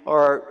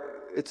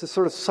it's a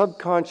sort of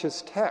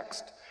subconscious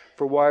text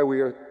for why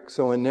we are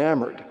so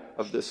enamored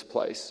of this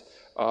place.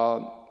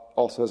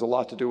 Also has a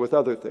lot to do with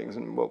other things,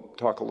 and we'll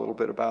talk a little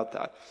bit about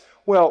that.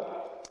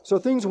 Well, so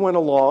things went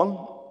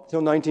along till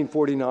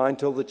 1949,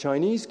 till the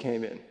Chinese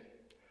came in.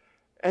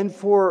 And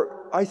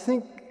for, I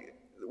think,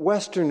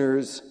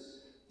 Westerners,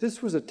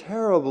 this was a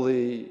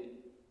terribly,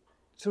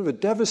 sort of a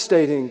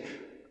devastating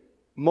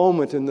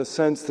moment in the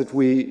sense that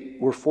we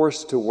were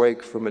forced to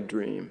wake from a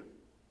dream,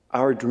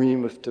 our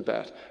dream of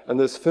Tibet. And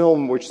this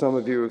film, which some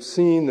of you have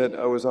seen, that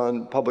was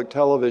on public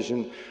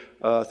television,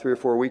 3 or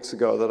 4 weeks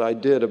ago that I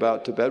did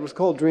about Tibet was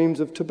called Dreams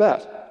of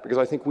Tibet, because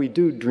I think we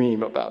do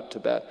dream about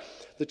Tibet.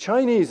 The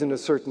Chinese, in a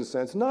certain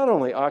sense, not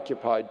only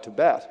occupied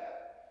Tibet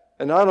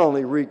and not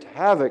only wreaked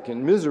havoc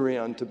and misery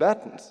on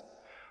Tibetans,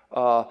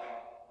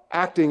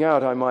 acting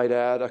out, I might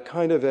add, a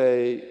kind of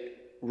a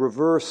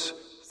reverse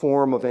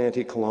form of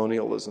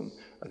anti-colonialism.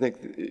 I think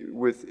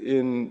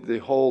within the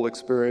whole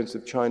experience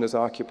of China's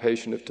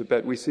occupation of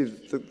Tibet, we see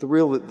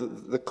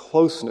the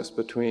closeness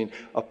between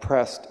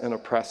oppressed and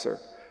oppressor,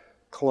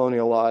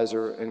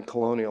 colonializer and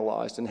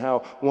colonialized, and how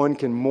one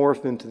can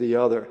morph into the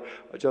other,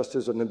 just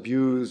as an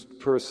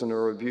abused person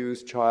or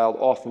abused child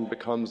often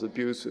becomes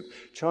abusive.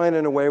 China,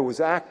 in a way,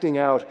 was acting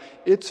out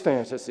its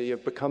fantasy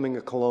of becoming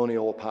a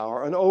colonial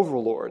power, an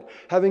overlord,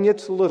 having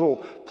its little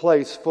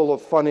place full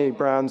of funny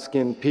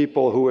brown-skinned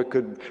people who it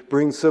could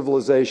bring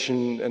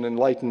civilization and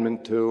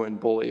enlightenment to and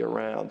bully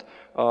around.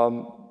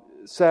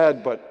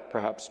 Sad, but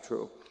perhaps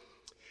true.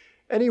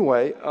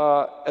 Anyway,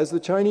 as the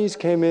Chinese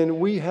came in,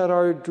 we had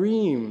our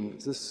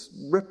dreams just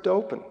ripped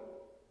open.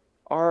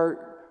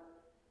 Our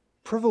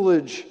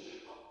privilege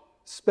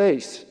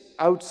space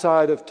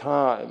outside of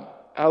time,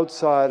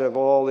 outside of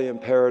all the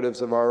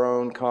imperatives of our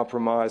own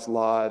compromised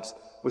lives,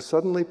 was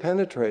suddenly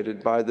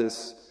penetrated by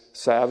this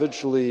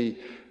savagely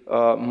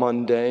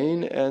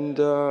mundane and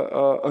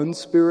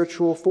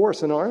unspiritual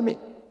force, an army.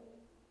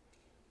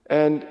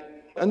 And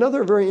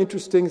another very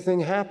interesting thing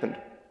happened.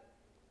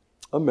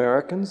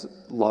 Americans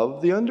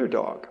love the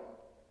underdog.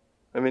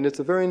 I mean, it's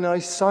a very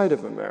nice side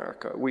of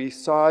America. We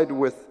side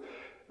with,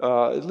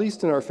 at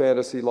least in our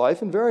fantasy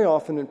life, and very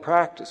often in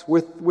practice,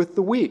 with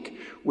the weak.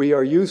 We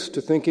are used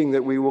to thinking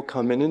that we will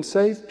come in and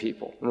save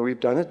people. And we've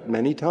done it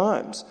many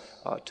times.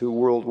 2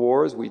 world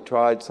wars, we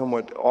tried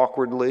somewhat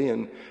awkwardly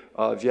in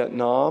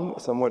Vietnam,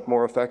 somewhat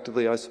more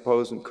effectively, I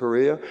suppose, in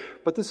Korea.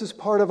 But this is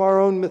part of our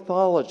own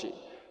mythology,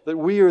 that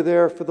we are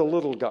there for the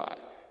little guy.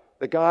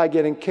 The guy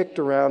getting kicked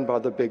around by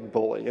the big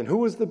bully. And who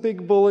was the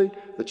big bully?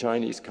 The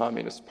Chinese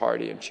Communist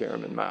Party and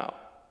Chairman Mao.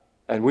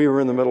 And we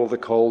were in the middle of the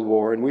Cold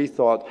War, and we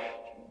thought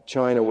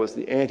China was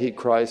the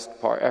Antichrist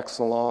par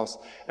excellence.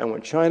 And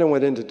when China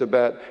went into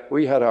Tibet,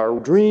 we had our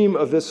dream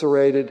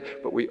eviscerated,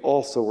 but we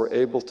also were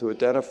able to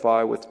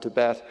identify with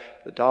Tibet.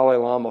 The Dalai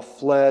Lama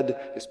fled.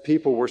 His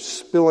people were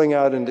spilling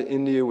out into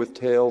India with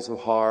tales of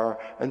horror.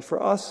 And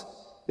for us,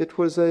 it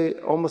was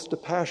almost a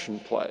passion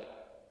play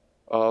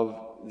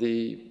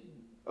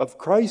of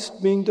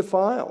Christ being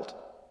defiled.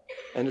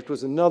 And it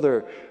was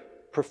another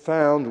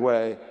profound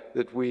way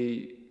that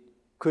we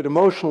could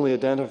emotionally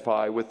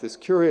identify with this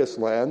curious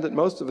land that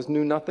most of us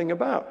knew nothing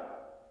about,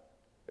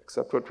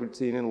 except what we'd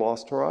seen in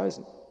Lost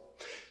Horizon.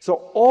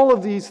 So all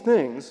of these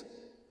things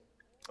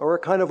are a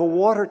kind of a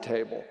water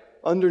table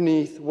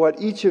underneath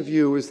what each of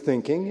you is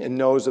thinking and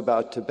knows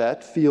about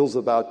Tibet, feels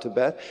about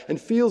Tibet,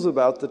 and feels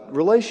about the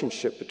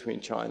relationship between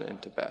China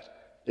and Tibet.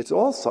 It's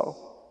also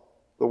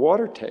the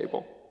water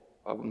table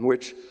on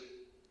which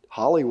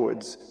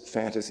Hollywood's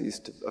fantasies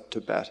of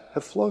Tibet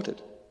have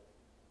floated.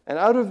 And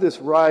out of this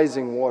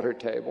rising water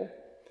table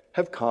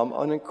have come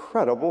an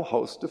incredible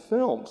host of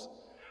films.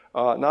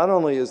 Not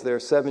only is there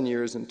 7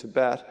 Years in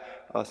Tibet,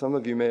 some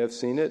of you may have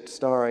seen it,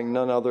 starring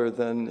none other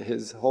than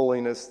His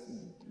Holiness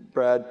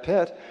Brad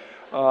Pitt,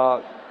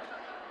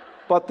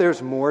 but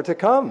there's more to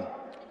come.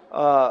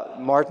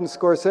 Martin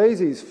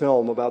Scorsese's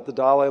film about the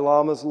Dalai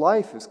Lama's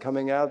life is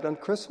coming out on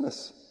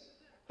Christmas.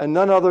 And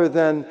none other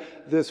than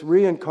this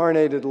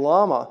reincarnated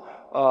Lama,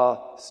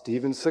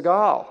 Steven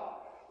Seagal,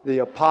 the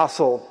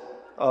apostle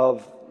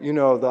of,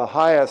 the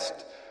highest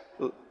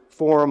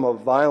form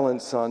of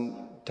violence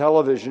on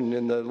television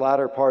in the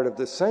latter part of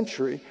this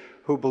century,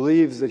 who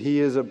believes that he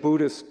is a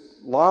Buddhist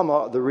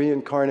Lama, the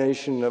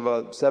reincarnation of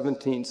a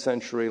 17th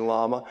century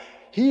Lama.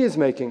 He is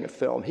making a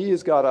film. He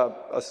has got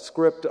a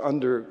script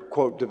under,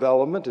 quote,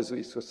 development, as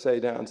we say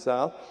down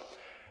south.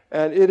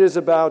 And it is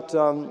about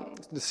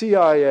the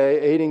CIA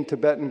aiding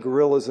Tibetan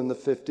guerrillas in the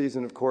 50s,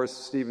 and of course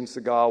Steven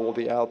Seagal will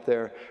be out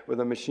there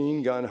with a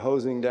machine gun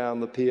hosing down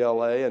the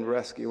PLA and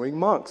rescuing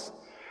monks.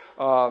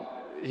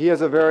 He has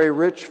a very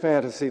rich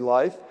fantasy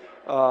life.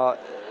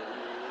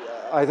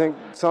 I think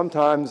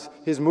sometimes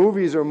his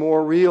movies are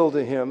more real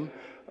to him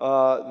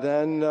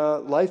than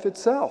life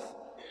itself.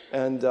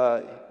 And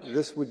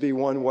this would be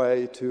one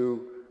way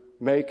to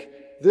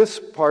make this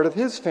part of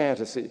his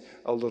fantasy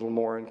a little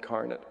more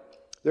incarnate.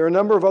 There are a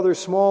number of other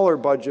smaller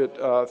budget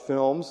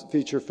films,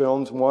 feature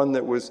films, one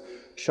that was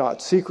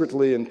shot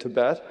secretly in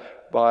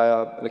Tibet by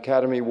an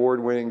Academy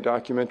Award-winning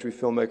documentary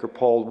filmmaker,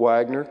 Paul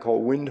Wagner,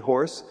 called Wind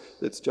Horse,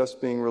 that's just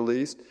being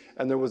released.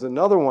 And there was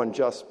another one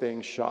just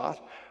being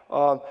shot.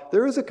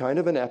 There is a kind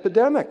of an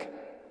epidemic,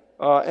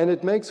 and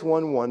it makes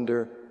one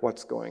wonder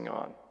what's going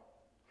on.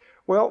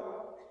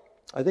 Well,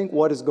 I think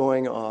what is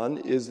going on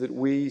is that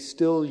we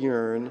still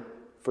yearn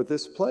for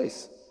this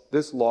place,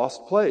 this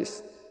lost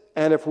place.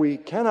 And if we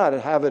cannot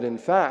have it in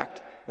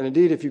fact, and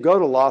indeed if you go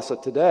to Lhasa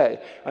today,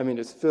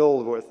 it's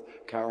filled with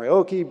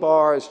karaoke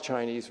bars,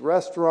 Chinese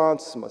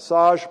restaurants,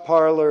 massage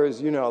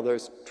parlors,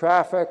 there's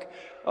traffic.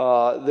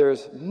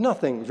 There's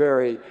nothing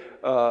very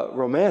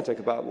romantic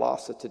about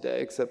Lhasa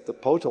today, except the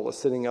Potala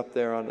sitting up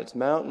there on its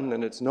mountain,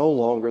 and it's no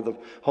longer the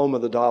home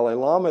of the Dalai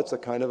Lama. It's a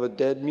kind of a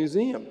dead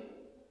museum.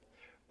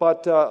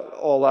 But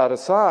all that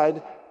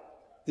aside,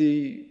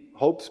 the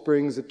hope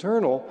springs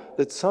eternal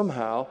that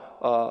somehow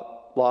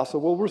Lhasa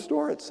will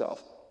restore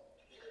itself.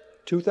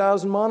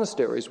 2,000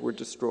 monasteries were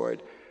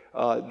destroyed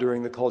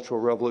during the Cultural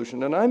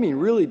Revolution, and I mean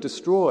really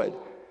destroyed.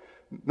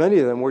 Many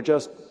of them were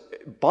just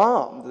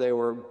bombed. They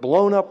were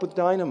blown up with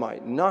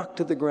dynamite, knocked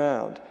to the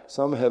ground.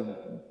 Some have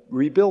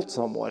rebuilt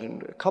somewhat,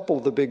 and a couple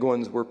of the big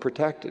ones were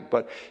protected.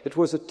 But it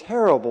was a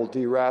terrible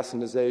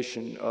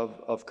deracinization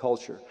of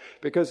culture.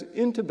 Because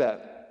in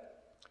Tibet,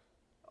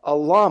 a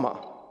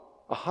lama,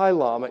 a high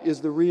lama,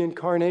 is the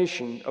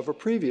reincarnation of a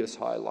previous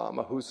high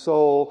lama whose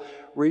soul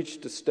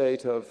reached a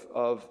state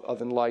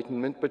of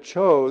enlightenment but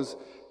chose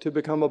to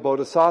become a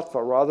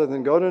bodhisattva rather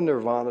than go to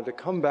nirvana, to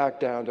come back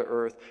down to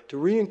earth, to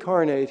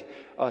reincarnate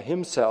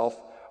himself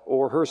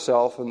or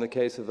herself, in the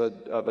case of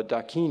a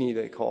dakini,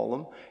 they call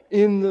them,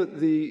 in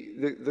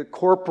the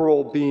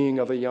corporal being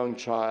of a young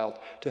child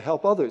to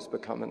help others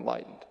become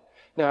enlightened.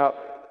 Now,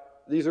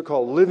 these are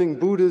called living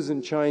Buddhas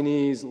in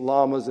Chinese,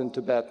 lamas in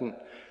Tibetan,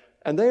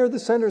 and they are the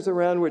centers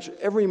around which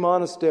every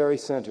monastery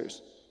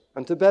centers.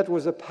 And Tibet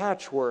was a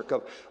patchwork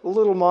of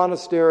little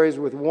monasteries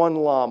with one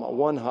lama,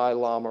 one high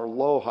lama or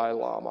low high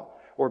lama,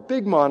 or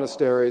big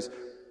monasteries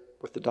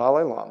with the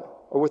Dalai Lama,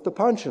 or with the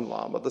Panchen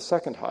Lama, the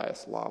second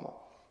highest lama.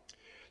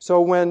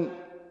 So when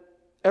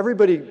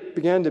everybody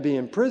began to be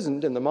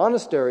imprisoned and the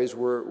monasteries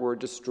were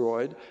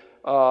destroyed,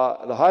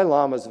 the high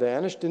lamas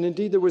vanished, and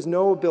indeed there was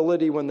no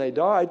ability when they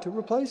died to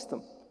replace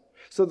them.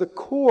 So the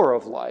core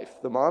of life,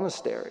 the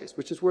monasteries,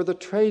 which is where the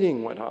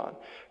trading went on,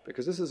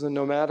 because this is a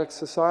nomadic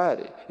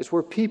society. It's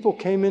where people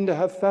came in to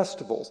have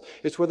festivals.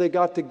 It's where they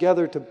got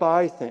together to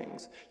buy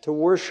things, to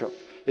worship.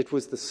 It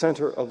was the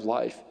center of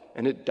life,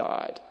 and it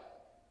died.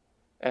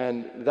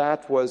 And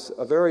that was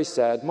a very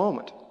sad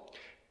moment.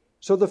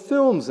 So the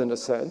films, in a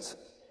sense,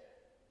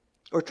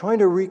 are trying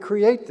to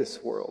recreate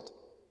this world.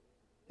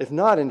 If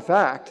not, in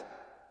fact,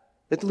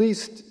 at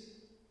least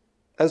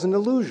as an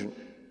illusion.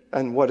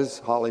 And what is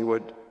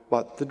Hollywood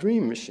but the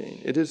dream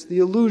machine? It is the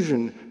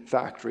illusion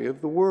factory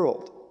of the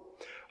world.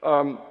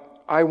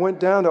 I went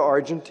down to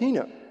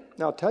Argentina.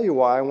 Now, I'll tell you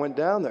why I went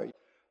down there.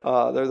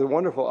 There's a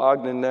wonderful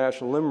Ogden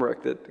National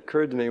limerick that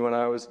occurred to me when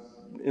I was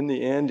in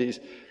the Andes.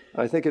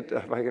 I think if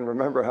I can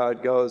remember how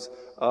it goes,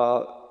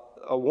 a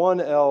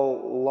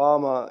 1L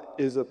Lama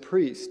is a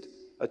priest,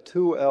 a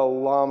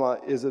 2L Lama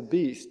is a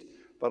beast,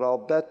 but I'll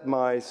bet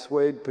my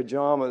suede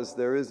pajamas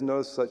there is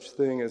no such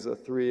thing as a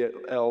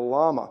 3L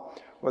Lama.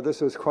 Well,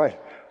 this was quite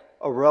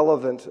a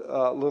relevant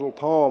little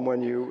poem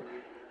when you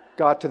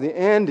got to the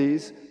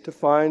Andes to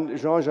find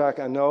Jean-Jacques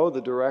Annaud,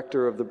 the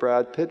director of the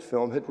Brad Pitt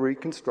film, had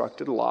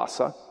reconstructed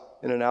Lhasa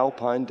in an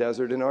alpine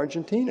desert in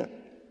Argentina.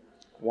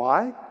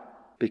 Why?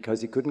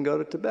 Because he couldn't go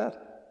to Tibet.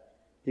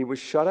 He was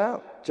shut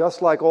out,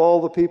 just like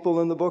all the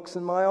people in the books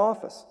in my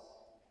office.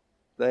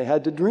 They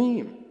had to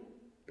dream,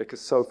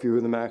 because so few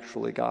of them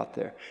actually got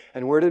there.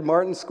 And where did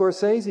Martin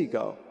Scorsese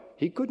go?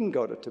 He couldn't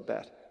go to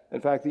Tibet.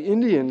 In fact, the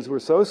Indians were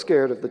so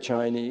scared of the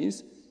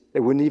Chinese, they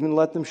wouldn't even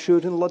let them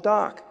shoot in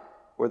Ladakh,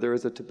 where there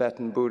is a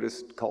Tibetan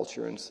Buddhist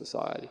culture and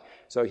society.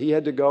 So he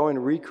had to go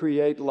and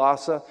recreate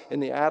Lhasa in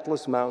the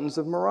Atlas Mountains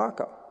of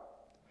Morocco.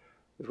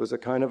 It was a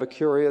kind of a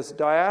curious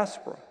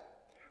diaspora.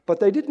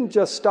 But they didn't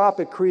just stop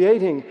at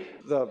creating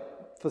the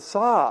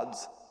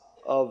facades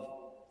of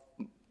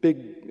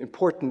big,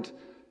 important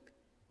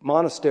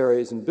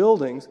monasteries and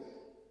buildings.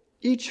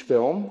 Each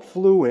film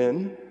flew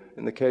in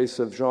the case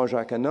of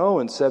Jean-Jacques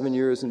Annaud, in 7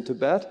 years in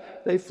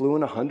Tibet, they flew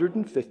in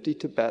 150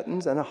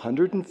 Tibetans and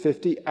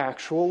 150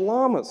 actual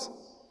lamas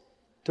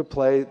to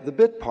play the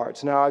bit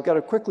parts. Now, I've got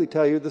to quickly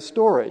tell you the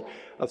story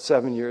of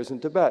 7 years in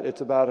Tibet.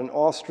 It's about an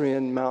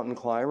Austrian mountain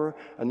climber,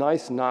 a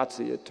nice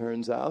Nazi, it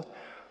turns out,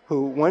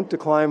 who went to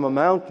climb a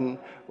mountain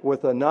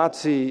with a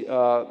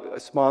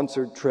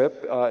Nazi-sponsored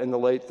trip in the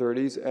late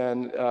 30s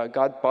and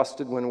got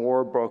busted when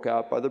war broke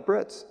out by the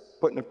Brits.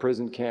 Put in a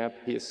prison camp,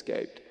 he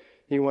escaped.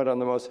 He went on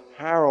the most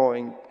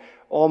harrowing,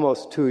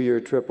 almost 2-year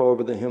trip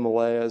over the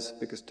Himalayas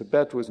because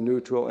Tibet was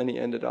neutral, and he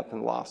ended up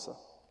in Lhasa.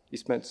 He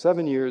spent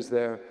 7 years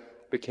there,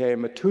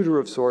 became a tutor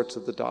of sorts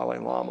of the Dalai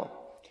Lama.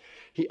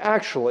 He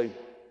actually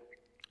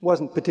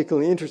wasn't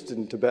particularly interested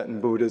in Tibetan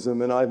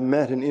Buddhism, and I've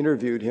met and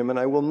interviewed him, and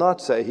I will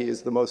not say he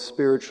is the most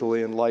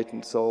spiritually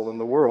enlightened soul in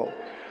the world.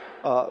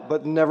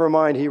 But never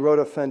mind, he wrote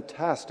a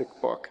fantastic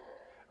book.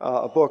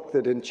 A book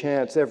that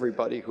enchants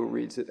everybody who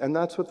reads it. And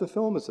that's what the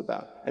film is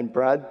about. And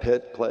Brad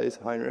Pitt plays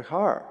Heinrich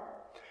Haar.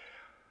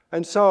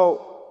 And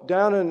so,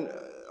 down in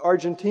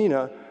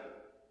Argentina,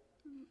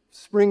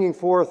 springing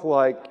forth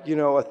like,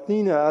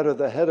 Athena out of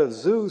the head of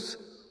Zeus,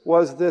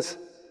 was this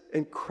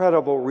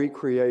incredible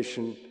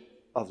recreation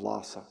of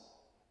Lhasa.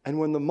 And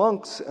when the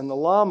monks and the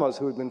lamas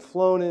who had been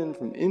flown in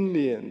from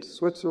India and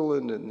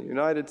Switzerland and the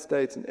United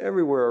States and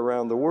everywhere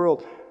around the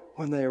world,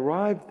 when they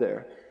arrived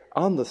there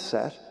on the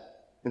set,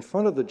 in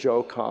front of the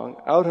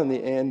Jokong, out in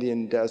the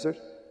Andean desert,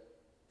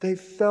 They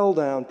fell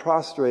down,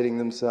 prostrating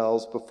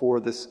themselves before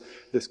this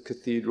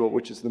cathedral,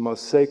 which is the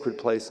most sacred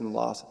place in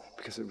Lhasa,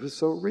 because it was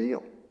so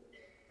real.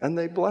 And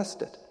they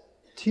blessed it.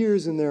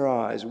 Tears in their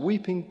eyes,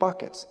 weeping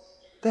buckets.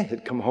 They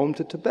had come home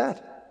to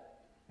Tibet.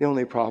 The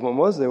only problem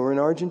was they were in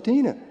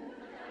Argentina.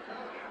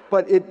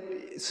 But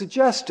it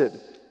suggested,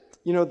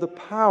 the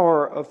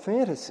power of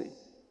fantasy,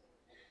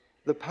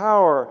 the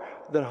power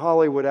that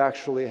Hollywood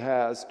actually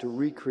has to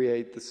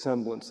recreate the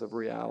semblance of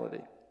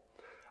reality.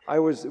 It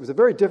was a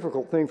very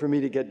difficult thing for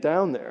me to get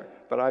down there,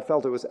 but I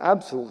felt it was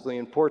absolutely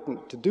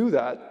important to do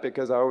that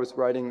because I was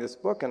writing this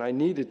book and I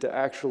needed to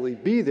actually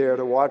be there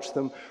to watch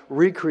them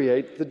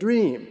recreate the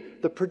dream,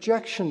 the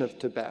projection of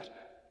Tibet,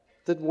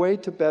 the way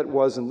Tibet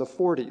was in the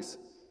 40s,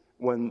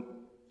 when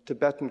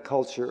Tibetan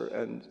culture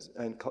and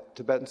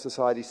Tibetan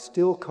society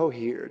still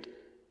cohered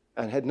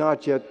and had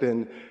not yet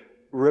been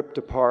ripped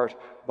apart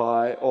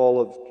by all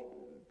of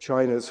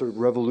China's sort of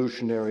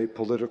revolutionary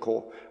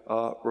political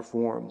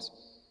reforms.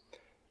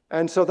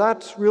 And so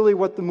that's really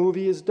what the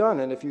movie has done.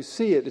 And if you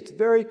see it, it's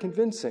very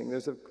convincing.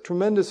 There's a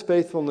tremendous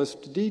faithfulness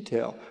to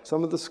detail.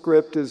 Some of the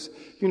script is,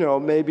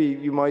 maybe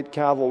you might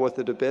cavil with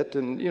it a bit,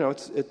 and,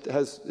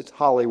 it's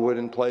Hollywood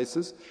in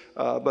places,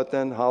 but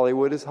then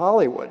Hollywood is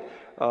Hollywood.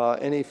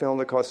 Any film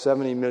that costs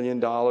 $70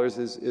 million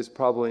is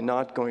probably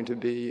not going to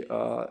be,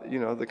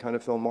 the kind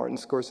of film Martin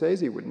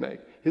Scorsese would make.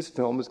 His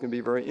film is going to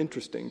be very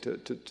interesting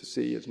to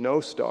see. It's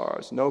no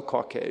stars, no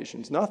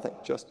Caucasians, nothing,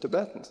 just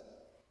Tibetans.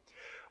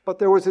 But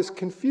there was this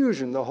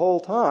confusion the whole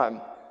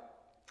time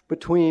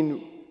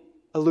between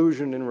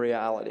illusion and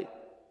reality.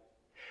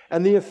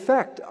 And the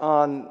effect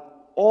on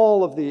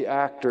all of the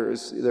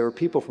actors, there were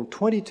people from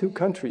 22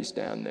 countries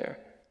down there,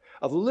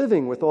 of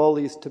living with all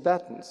these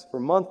Tibetans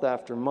for month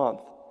after month,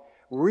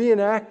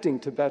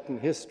 reenacting Tibetan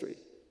history,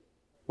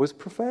 was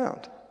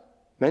profound.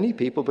 Many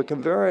people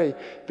became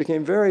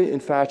very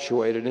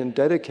infatuated and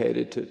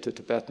dedicated to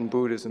Tibetan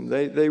Buddhism.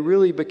 They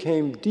really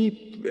became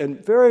deep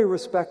and very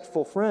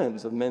respectful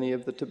friends of many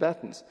of the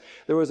Tibetans.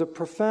 There was a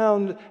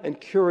profound and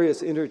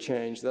curious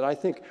interchange that I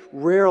think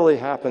rarely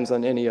happens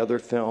on any other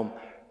film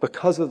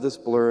because of this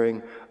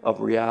blurring of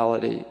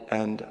reality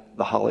and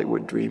the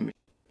Hollywood dream.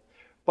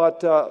 But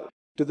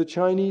do the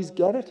Chinese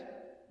get it?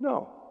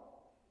 No.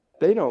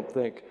 They don't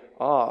think,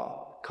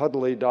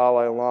 cuddly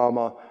Dalai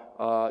Lama,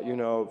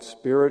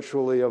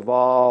 spiritually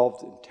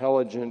evolved,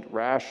 intelligent,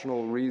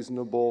 rational,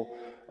 reasonable,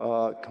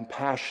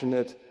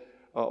 compassionate,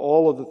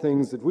 all of the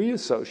things that we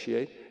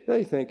associate.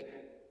 They think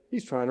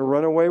he's trying to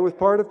run away with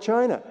part of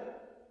China.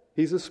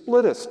 He's a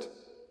splittist.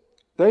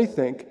 They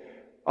think,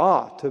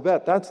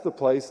 Tibet, that's the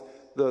place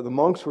the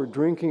monks were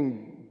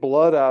drinking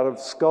blood out of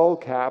skull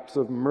caps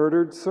of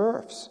murdered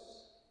serfs.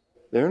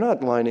 They're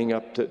not lining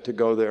up to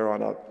go there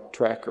on a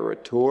trek or a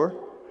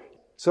tour.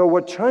 So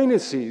what China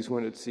sees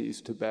when it sees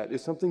Tibet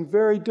is something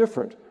very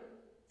different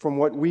from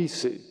what we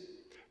see,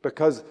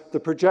 because the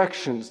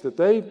projections that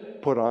they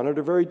put on it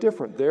are very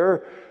different.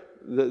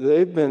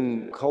 They've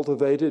been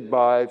cultivated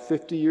by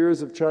 50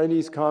 years of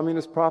Chinese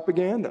communist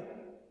propaganda,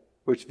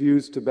 which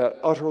views Tibet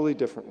utterly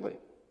differently.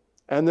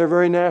 And they're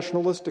very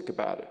nationalistic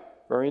about it.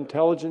 Very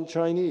intelligent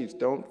Chinese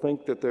don't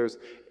think that there's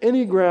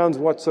any grounds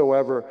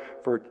whatsoever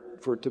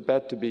for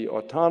Tibet to be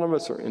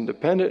autonomous or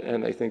independent,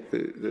 and they think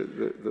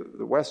the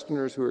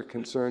Westerners who are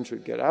concerned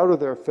should get out of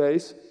their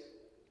face,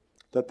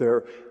 that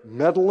they're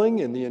meddling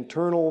in the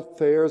internal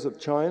affairs of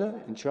China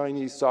and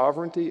Chinese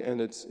sovereignty, and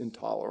it's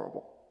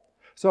intolerable.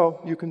 So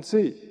you can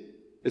see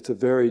it's a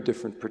very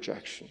different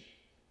projection,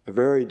 a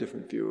very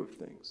different view of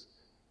things.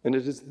 And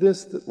it is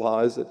this that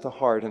lies at the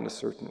heart, in a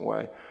certain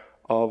way,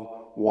 of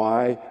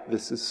why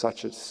this is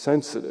such a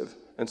sensitive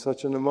and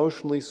such an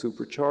emotionally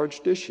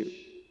supercharged issue,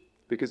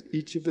 because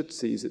each of it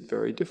sees it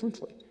very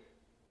differently.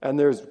 And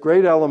there's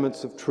great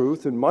elements of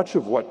truth in much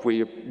of what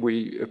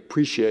we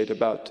appreciate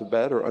about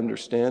Tibet or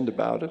understand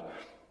about it,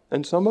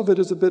 and some of it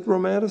is a bit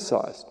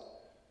romanticized.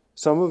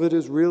 Some of it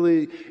is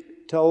really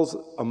tells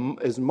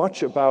as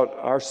much about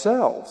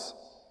ourselves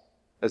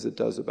as it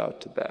does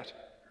about Tibet.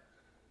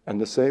 And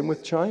the same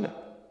with China.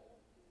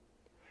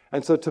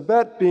 And so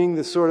Tibet being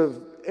this sort of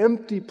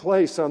empty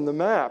place on the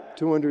map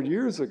 200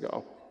 years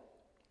ago,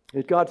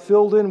 it got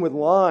filled in with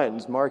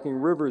lines marking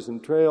rivers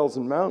and trails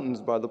and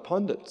mountains by the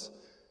pundits.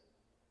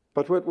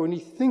 But when we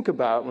think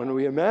about, when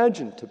we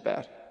imagine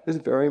Tibet, is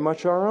very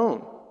much our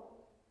own.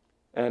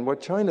 And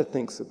what China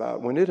thinks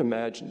about when it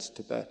imagines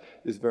Tibet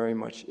is very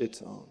much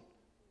its own.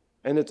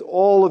 And it's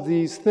all of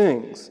these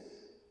things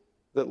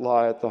that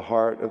lie at the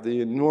heart of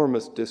the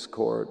enormous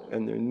discord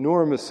and the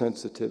enormous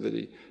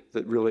sensitivity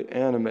that really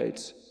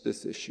animates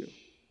this issue.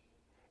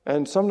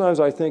 And sometimes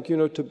I think,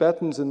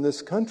 Tibetans in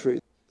this country,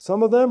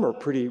 some of them are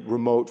pretty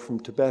remote from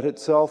Tibet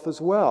itself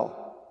as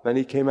well.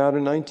 Many came out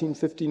in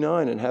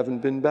 1959 and haven't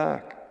been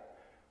back.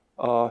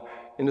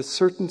 In a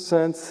certain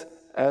sense,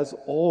 as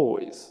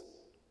always,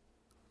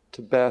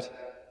 Tibet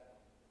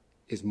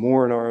is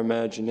more in our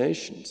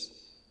imaginations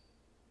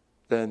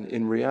than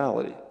in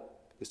reality.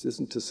 This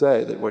isn't to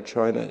say that what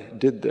China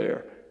did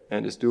there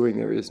and is doing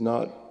there is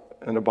not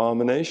an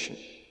abomination,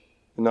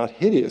 and not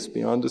hideous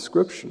beyond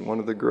description. One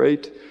of the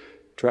great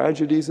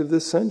tragedies of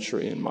this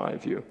century, in my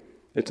view.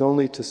 It's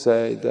only to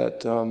say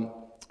that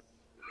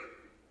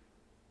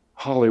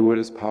Hollywood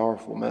is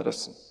powerful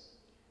medicine.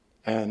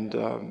 And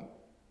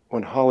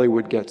when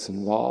Hollywood gets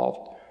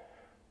involved,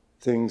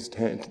 things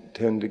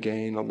tend to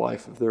gain a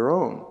life of their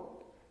own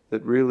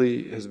that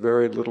really has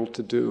very little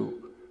to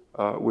do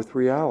with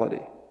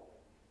reality.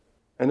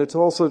 And it's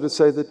also to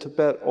say that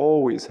Tibet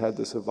always had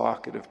this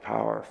evocative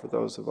power for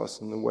those of us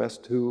in the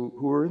West who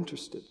were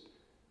interested.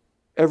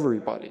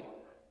 Everybody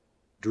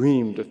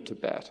dreamed of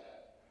Tibet.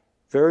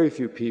 Very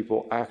few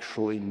people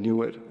actually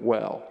knew it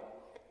well.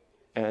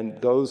 And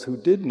those who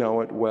did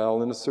know it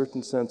well, in a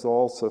certain sense,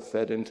 also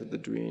fed into the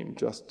dream,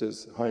 just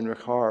as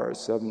Heinrich Harr's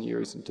 7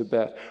 years in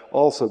Tibet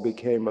also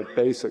became a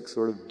basic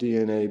sort of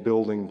DNA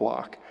building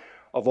block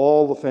of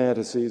all the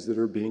fantasies that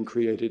are being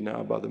created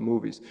now by the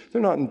movies.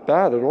 They're not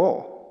bad at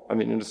all. I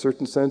mean, in a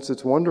certain sense,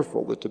 it's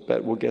wonderful that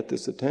Tibet will get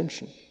this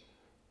attention.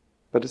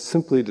 But it's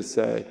simply to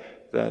say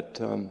that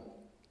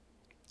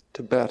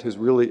Tibet has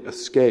really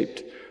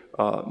escaped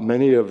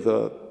many of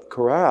the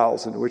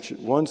corrals in which it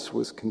once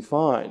was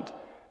confined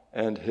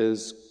and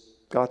has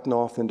gotten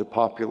off into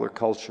popular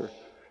culture.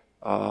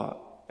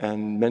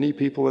 And many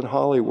people in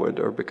Hollywood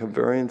are become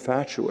very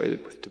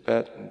infatuated with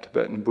Tibet and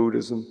Tibetan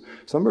Buddhism.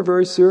 Some are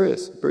very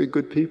serious, very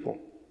good people.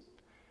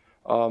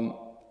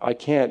 I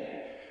can't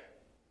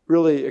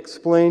really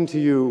explain to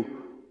you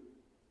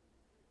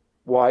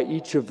why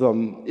each of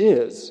them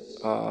is.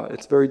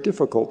 It's very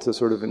difficult to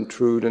sort of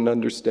intrude and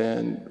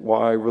understand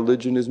why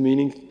religion is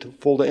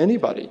meaningful to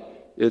anybody.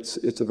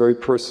 It's a very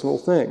personal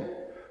thing.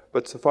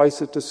 But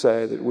suffice it to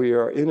say that we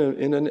are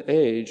in an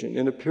age and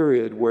in a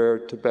period where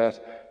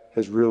Tibet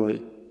has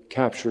really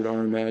captured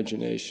our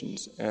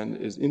imaginations and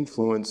is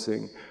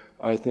influencing,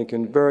 I think,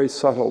 in very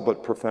subtle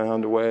but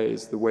profound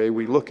ways, the way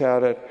we look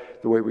at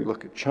it, the way we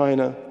look at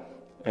China,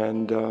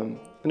 and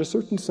in a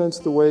certain sense,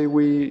 the way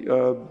we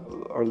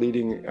are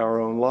leading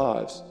our own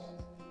lives.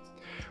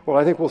 Well,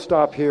 I think we'll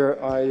stop here.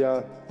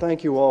 I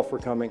thank you all for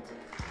coming.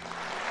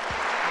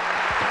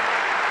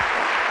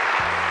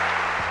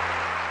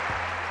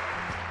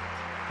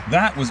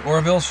 That was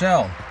Orville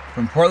Schell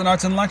from Portland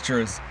Arts and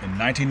Lectures in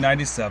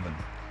 1997.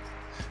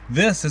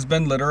 This has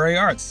been Literary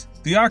Arts,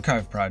 the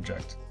Archive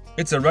Project.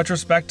 It's a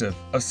retrospective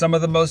of some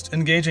of the most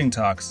engaging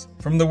talks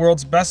from the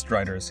world's best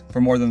writers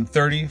for more than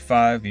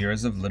 35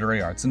 years of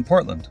literary arts in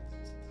Portland.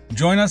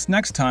 Join us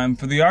next time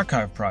for the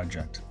Archive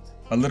Project,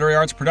 a literary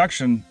arts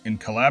production in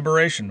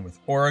collaboration with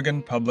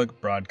Oregon Public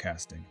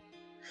Broadcasting.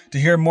 To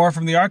hear more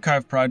from the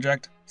Archive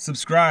Project,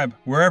 subscribe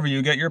wherever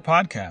you get your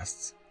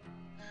podcasts.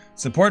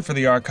 Support for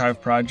the Archive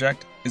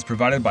Project is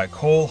provided by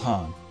Cole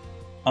Haan,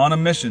 on a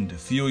mission to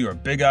fuel your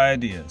big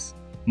ideas.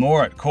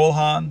 More at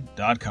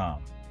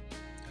colehaan.com.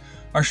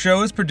 Our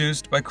show is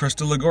produced by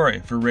Crystal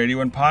Ligori for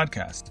radio and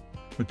podcast,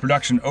 with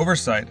production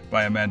oversight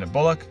by Amanda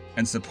Bullock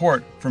and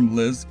support from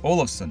Liz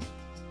Olafson.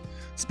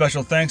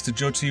 Special thanks to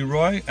Jyoti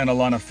Roy and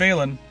Alana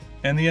Phelan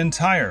and the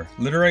entire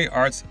Literary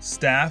Arts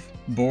staff,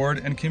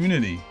 board, and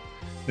community.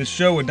 This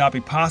show would not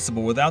be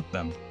possible without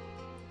them.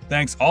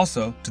 Thanks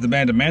also to the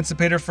band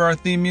Emancipator for our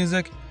theme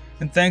music,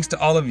 and thanks to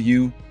all of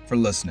you for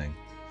listening.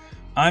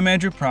 I'm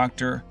Andrew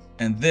Proctor,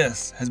 and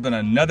this has been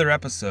another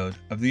episode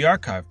of the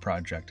Archive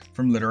Project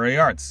from Literary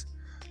Arts.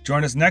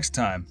 Join us next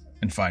time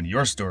and find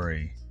your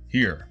story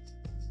here.